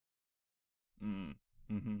barcode.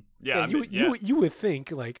 Yeah, you would think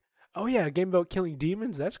like, oh yeah, a game about killing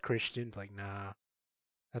demons, that's Christian. Like that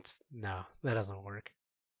doesn't work.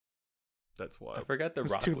 That's why I forgot the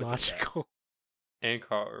Rock too logical. And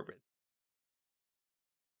Carl Urban.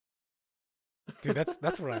 Dude,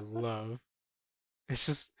 that's what I love. It's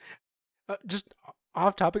just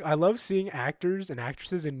off topic. I love seeing actors and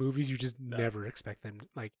actresses in movies you just never expect them.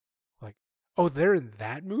 Like, oh, they're in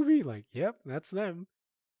that movie. Like, yep, that's them.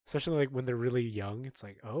 Especially like when they're really young. It's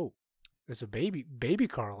like, oh, it's a baby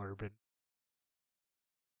Karl Urban.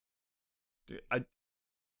 Dude,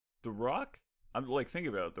 The Rock. I'm like, think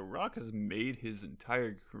about it. The Rock has made his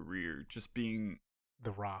entire career just being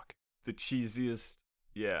The Rock, the cheesiest.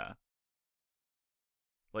 Yeah.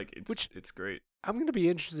 Like it's great. I'm gonna be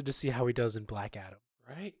interested to see how he does in Black Adam.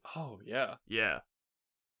 Right? Oh yeah. Yeah.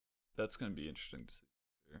 That's gonna be interesting to see.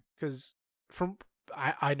 Because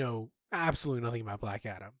I know absolutely nothing about Black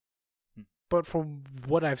Adam, but from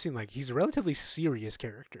what I've seen, like he's a relatively serious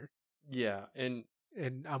character. Yeah, and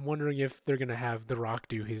I'm wondering if they're gonna have The Rock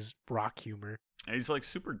do his rock humor. And he's like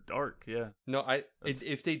super dark. Yeah. No,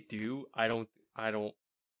 if they do, I don't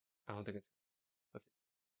think it's.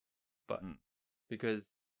 But because.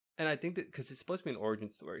 And I think that because it's supposed to be an origin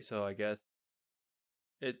story, so I guess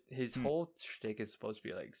his whole shtick is supposed to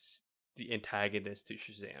be like the antagonist to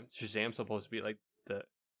Shazam. Shazam's supposed to be like the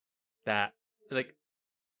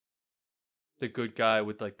good guy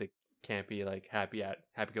with like the campy like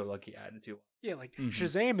happy-go-lucky attitude. Yeah, like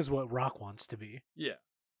Shazam is what Rock wants to be. Yeah,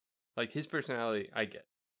 like his personality, I get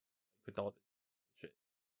with all the shit.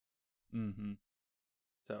 Mm-hmm.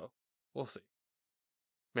 So we'll see,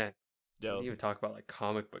 man. Yeah, we even talk about like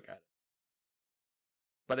comic book edit.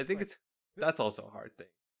 But I think that's also a hard thing.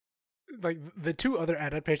 Like the two other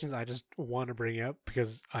adaptations I just want to bring up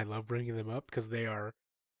because I love bringing them up because they are,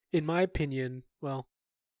 in my opinion, well,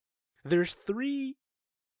 there's 3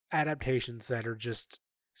 adaptations that are just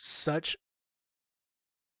such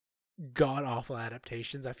god-awful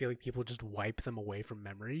adaptations. I feel like people just wipe them away from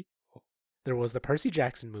memory. There was the Percy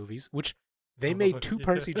Jackson movies, which they made 2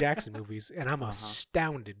 Percy Jackson movies, and I'm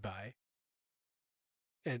astounded by.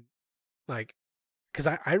 And like, because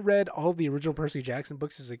I read all the original Percy Jackson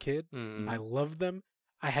books as a kid. I loved them.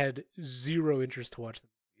 I had zero interest to watch the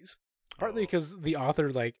movies. Partly because the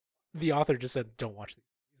author just said, "Don't watch these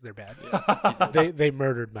movies; they're bad." Yeah. they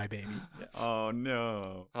murdered my baby. Yeah. Oh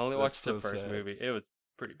no! I only watched the first movie. It was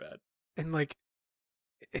pretty bad. And like,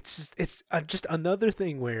 it's just another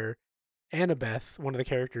thing where Annabeth, one of the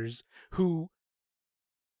characters, who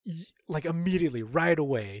like immediately right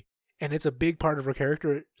away. And it's a big part of her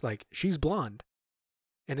character. Like, she's blonde.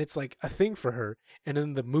 And it's like a thing for her. And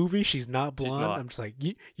in the movie, she's not blonde. She's not. I'm just like,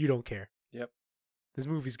 you don't care. Yep. This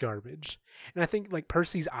movie's garbage. And I think, like,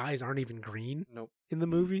 Percy's eyes aren't even green in the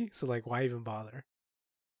movie. So, like, why even bother?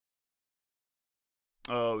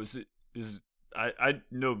 Oh, I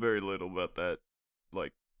know very little about that,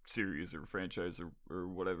 like, series or franchise or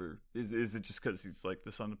whatever. Is it just because he's, like,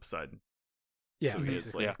 the son of Poseidon? Yeah, so he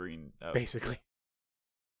has, like, green out. Basically.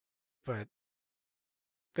 But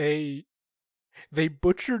they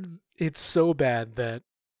butchered it so bad that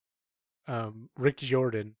Rick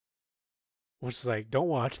Jordan was like, "Don't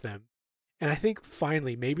watch them." And I think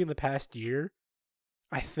finally, maybe in the past year,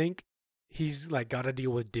 I think he's like got a deal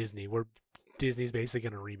with Disney where Disney's basically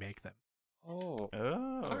going to remake them. Oh,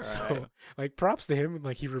 so like props to him.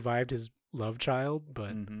 Like he revived his love child,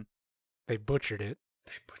 but they butchered it.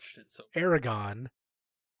 They butchered it so. Aragon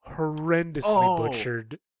horrendously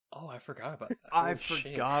butchered. Oh, I forgot about that. I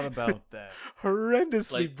forgot about that.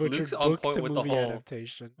 Horrendously like, butchered Luke's book on point to with movie the whole,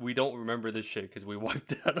 adaptation. We don't remember this shit because we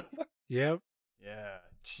wiped it out of our... Yep. Yeah.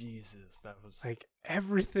 Jesus, that was like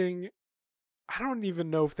everything. I don't even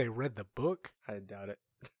know if they read the book. I doubt it.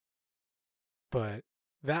 But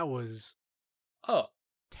that was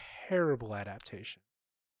terrible adaptation.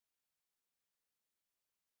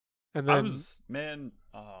 And then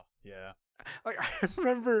yeah. Like I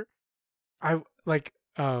remember I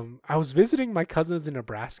was visiting my cousins in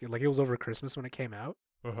Nebraska. Like it was over Christmas when it came out.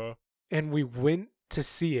 And we went to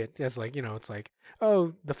see it as like, you know, it's like,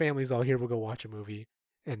 oh, the family's all here, we'll go watch a movie.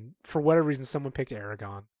 And for whatever reason, someone picked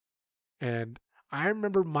Aragon. And I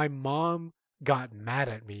remember my mom got mad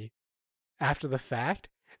at me after the fact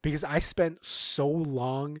because I spent so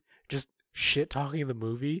long just shit talking the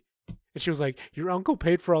movie. And she was like, your uncle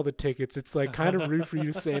paid for all the tickets. It's like kind of rude for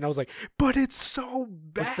you to say. And I was like, but it's so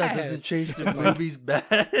bad. But that doesn't change the movie's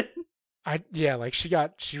bad.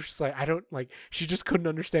 She was just like, she just couldn't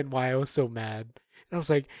understand why I was so mad. And I was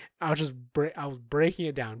like, I was breaking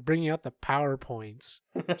it down, bringing out the PowerPoints.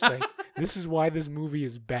 It's like, this is why this movie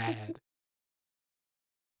is bad.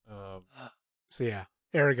 So yeah,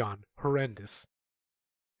 Aragon, horrendous.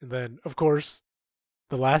 And then, of course,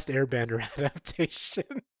 the Last Airbender adaptation.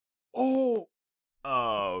 Oh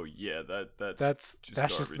yeah, that's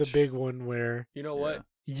just the big one where you know what?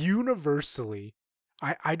 Universally,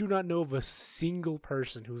 I do not know of a single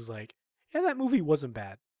person who's like, yeah, that movie wasn't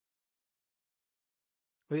bad.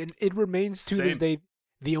 It remains to this day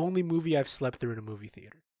the only movie I've slept through in a movie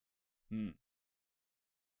theater.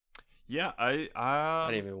 Yeah, I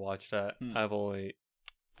didn't even watch that. I've only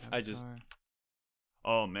Avatar. I just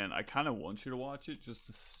Oh man, I kind of want you to watch it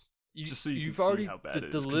just so you've can see how bad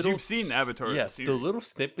it is. Because you've seen Avatar. Yes, the little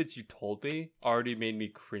snippets you told me already made me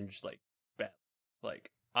cringe like bad. Like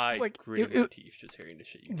I gritted my teeth just hearing the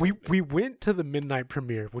shit. We went to the midnight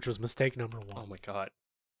premiere, which was mistake number 1. Oh my god!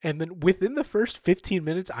 And then within the first 15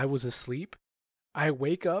 minutes, I was asleep. I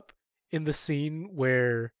wake up in the scene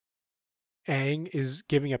where Aang is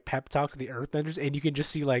giving a pep talk to the Earthbenders, and you can just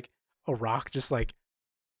see like a rock just like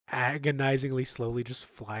agonizingly slowly just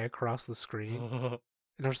fly across the screen.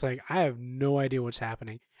 And I was like, I have no idea what's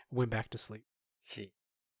happening. Went back to sleep.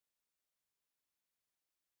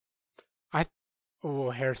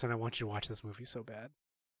 Harrison, I want you to watch this movie so bad.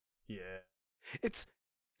 Yeah. It's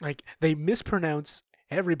like they mispronounce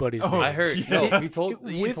everybody's name. I heard. Yeah. No, you told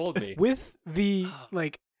me. With the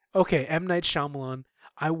like, okay, M. Night Shyamalan,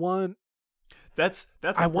 I want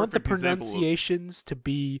the pronunciations to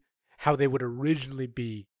be how they would originally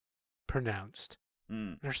be pronounced.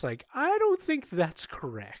 And it's like, I don't think that's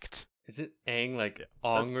correct. Is it Aang like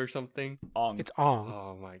Ong or something? Ong. It's Ong.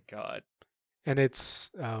 Oh my god. And it's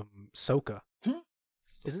Sokka.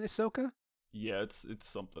 Isn't it Sokka? Yeah, it's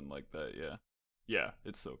something like that, yeah. Yeah,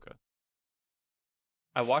 it's Sokka.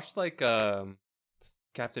 I watched like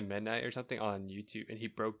Captain Midnight or something on YouTube, and he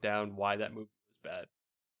broke down why that movie was bad.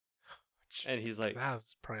 And he's like, that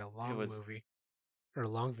was probably a long movie. Or a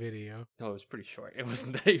long video. No, it was pretty short. It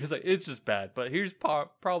wasn't that. He was like, it's just bad. But here's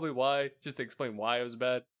probably why, just to explain why it was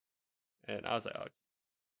bad. And I was like, oh.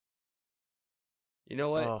 You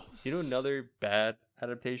know what? Oh. You know another bad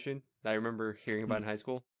adaptation that I remember hearing about in high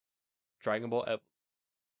school? Dragon Ball Evolution.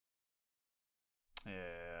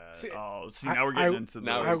 Yeah. See, now we're getting into the...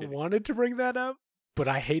 I wanted to bring that up, but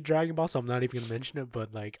I hate Dragon Ball, so I'm not even going to mention it.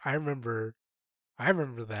 But, like, I remember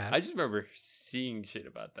that. I just remember seeing shit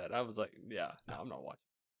about that. I was like, yeah, no, I'm not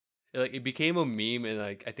watching. It became a meme in,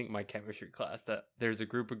 like, I think my chemistry class that there's a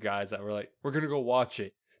group of guys that were like, we're going to go watch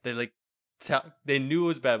it. They, like, they knew it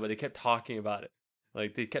was bad, but they kept talking about it.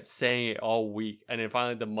 Like, they kept saying it all week. And then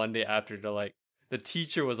finally the Monday after, they're like, the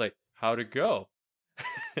teacher was like, how'd it go?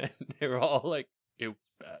 And they were all like, it was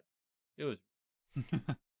bad. It was.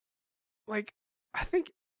 Like, I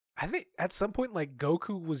think at some point, like,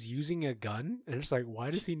 Goku was using a gun. And it's like, why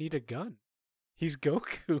does he need a gun? He's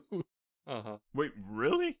Goku. Uh-huh. Wait,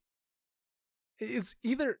 really? It's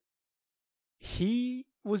either he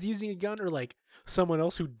was using a gun or, like, someone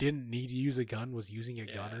else who didn't need to use a gun was using a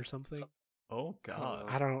gun or something. Oh, God.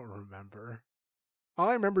 I don't remember. All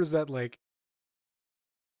I remember is that, like,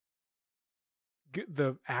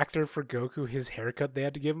 the actor for Goku, his haircut they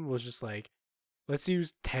had to give him was just like, let's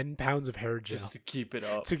use 10 pounds of hair gel just to keep it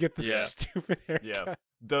up to get the stupid haircut. Yeah.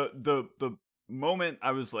 The moment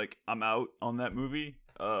I was like, I'm out on that movie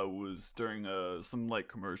was during some like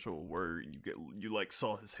commercial where you like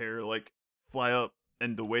saw his hair like fly up,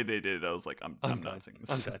 and the way they did it, I was like, I'm not seeing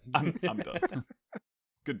this. I'm done.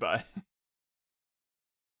 Goodbye.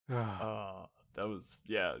 That was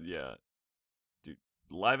yeah. Dude,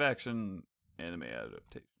 live action anime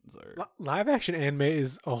adaptations are live action anime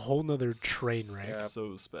is a whole nother train wreck.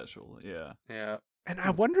 So special, yeah. And I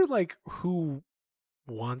wonder like who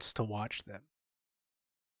wants to watch them,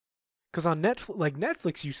 because on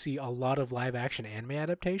Netflix you see a lot of live action anime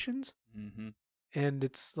adaptations, and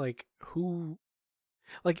it's like who,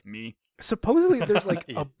 like me. Supposedly there's like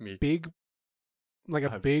a me. big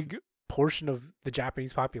portion of the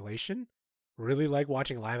Japanese population really like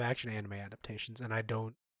watching live action anime adaptations, and I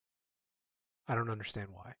don't understand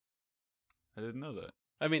why. I didn't know that.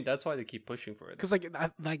 I mean, that's why they keep pushing for it. Because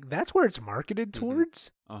like that's where it's marketed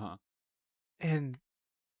towards. And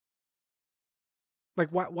like,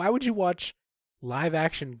 why would you watch live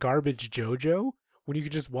action garbage JoJo when you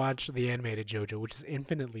could just watch the animated JoJo, which is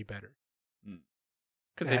infinitely better?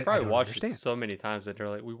 Because they probably watched it so many times that they're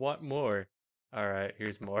like, we want more. All right,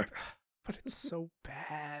 here's more. But it's so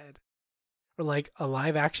bad. Or like a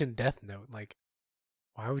live action Death Note. Like,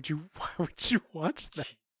 why would you watch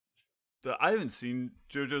that? I haven't seen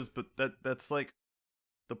JoJo's, but that's like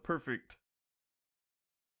the perfect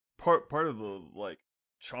part of the like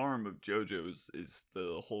charm of JoJo's is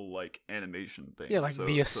the whole like animation thing. Yeah, like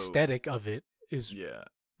the aesthetic of it is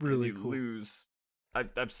really cool.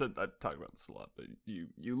 I've talked about this a lot, but you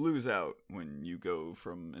lose out when you go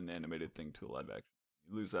from an animated thing to a live action.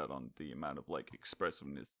 You lose out on the amount of like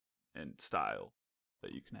expressiveness and style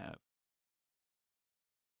that you can have.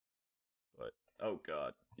 But Oh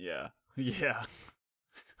God, yeah, yeah.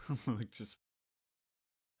 Like just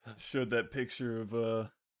showed that picture of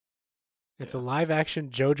It's a live action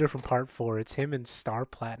JoJo from Part 4. It's him and Star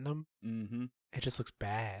Platinum. Mm-hmm. It just looks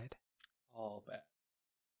bad. All bad.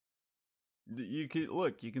 You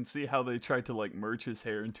can see how they tried to like merge his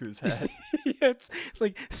hair into his head. Yeah, it's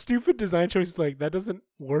like stupid design choices like that doesn't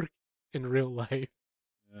work in real life.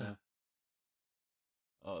 Yeah.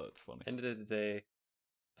 Oh, that's funny. End of the day,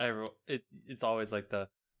 it's always like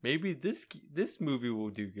maybe this movie will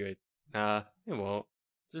do good. Nah, it won't.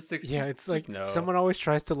 It's like no. Someone always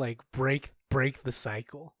tries to like break the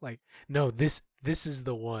cycle. Like, no, this is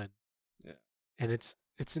the one. Yeah. And it's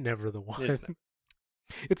never the one.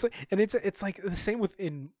 It's like the same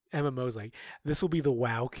within MMOs. Like, this will be the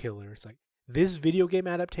WoW killer. It's like this video game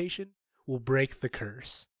adaptation will break the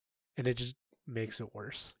curse, and it just makes it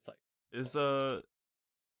worse. It's like, is the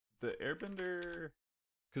Airbender,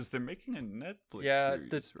 because they're making a Netflix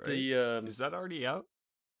series, right? Is that already out?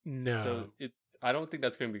 No. So I don't think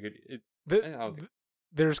that's going to be good.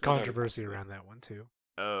 There's controversy around that one too.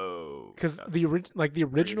 Oh, because the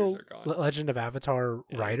original Legend of Avatar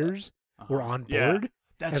writers were on board.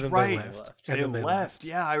 That's right. They left.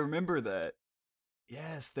 Yeah, I remember that.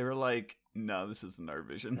 Yes, they were like, "No, this isn't our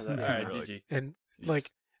vision." All right, GG. And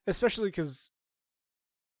like, especially because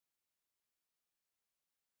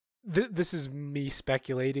this is me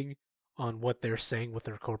speculating on what they're saying with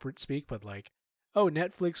their corporate speak, but like, oh,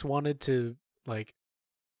 Netflix wanted to like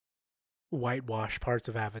whitewash parts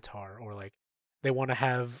of Avatar, or like they want to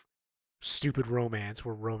have stupid romance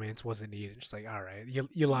where romance wasn't needed. Just like, all right,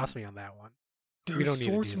 you lost me on that one. We don't need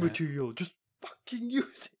source material. Just fucking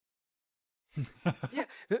use it. Yeah,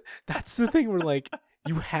 that's the thing. Where like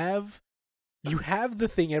you have the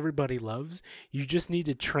thing everybody loves. You just need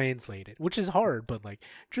to translate it, which is hard. But like,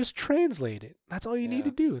 just translate it. That's all you need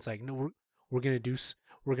to do. It's like, no, we're gonna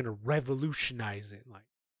revolutionize it. Like,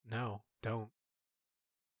 no, don't.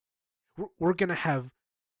 We're gonna have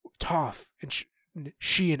Toph and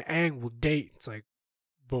she and Aang will date. It's like,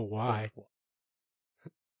 but why?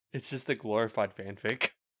 It's just a glorified fanfic.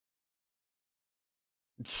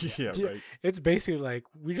 Yeah, right. It's basically like,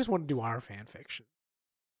 we just want to do our fanfiction.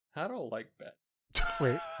 I don't like bad.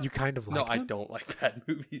 Wait, you kind of like No, them? I don't like bad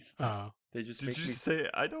movies. Oh. They just Did you say,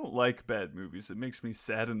 I don't like bad movies, it makes me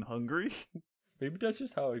sad and hungry? Maybe that's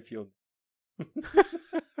just how I feel.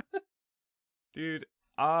 Dude,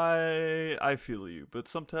 I feel you, but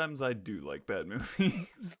sometimes I do like bad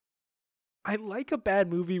movies. I like a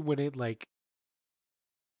bad movie when it like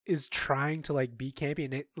is trying to like be campy,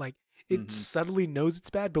 and it like it subtly knows it's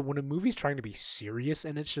bad, but when a movie's trying to be serious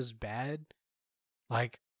and it's just bad,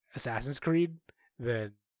 like Assassin's Creed,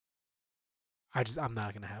 then I'm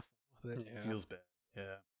not gonna have fun with it. Yeah. It feels bad.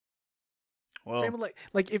 Yeah. Well, same with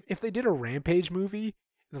like if they did a Rampage movie,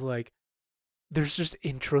 like there's just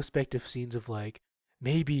introspective scenes of like,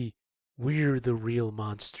 maybe we're the real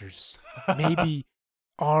monsters. Maybe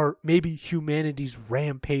humanity's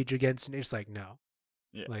rampage against it. It's like, no.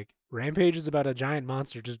 Yeah. Like, Rampage is about a giant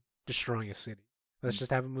monster just destroying a city. Let's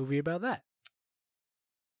just have a movie about that.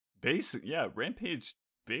 Rampage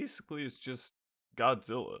basically is just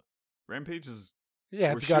Godzilla. Rampage is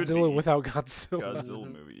it's Godzilla without Godzilla.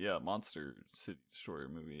 Godzilla movie, yeah, Monster City Destroyer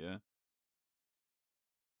movie, yeah.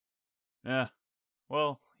 Yeah.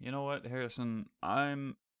 Well, you know what, Harrison?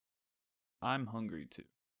 I'm hungry too.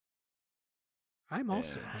 I'm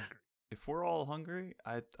also hungry. If we're all hungry,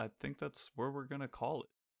 I think that's where we're gonna call it.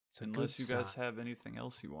 Unless you guys have anything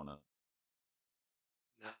else you wanna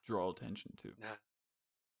draw attention to. Nah.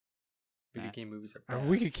 Video game movies are bad.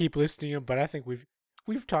 We could keep listing them, but I think we've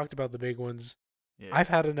talked about the big ones. Yeah. I've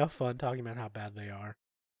had enough fun talking about how bad they are.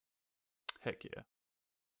 Heck yeah.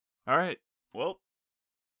 Alright, well,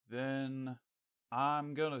 then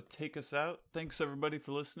I'm gonna take us out. Thanks everybody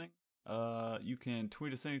for listening. You can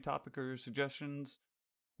tweet us any topic or suggestions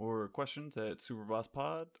or questions at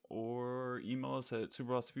SuperbossPod, or email us at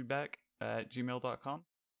superbossfeedback@gmail.com.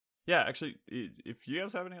 Yeah, actually, if you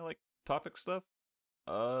guys have any like topic stuff,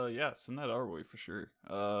 send that our way for sure.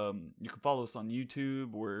 You can follow us on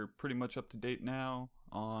YouTube. We're pretty much up to date now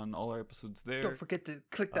on all our episodes there. Don't forget to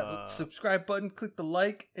click that subscribe button, click the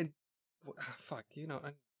like, and fuck, you know.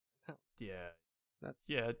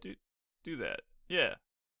 Do that. Yeah.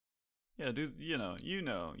 Yeah, you know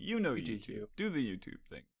YouTube. Do the YouTube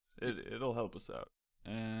thing. It'll help us out.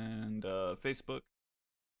 And Facebook.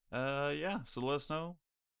 So let us know.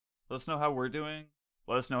 Let us know how we're doing.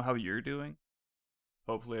 Let us know how you're doing.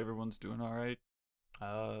 Hopefully everyone's doing all right.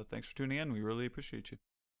 Thanks for tuning in. We really appreciate you.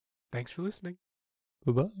 Thanks for listening.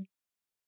 Bye-bye.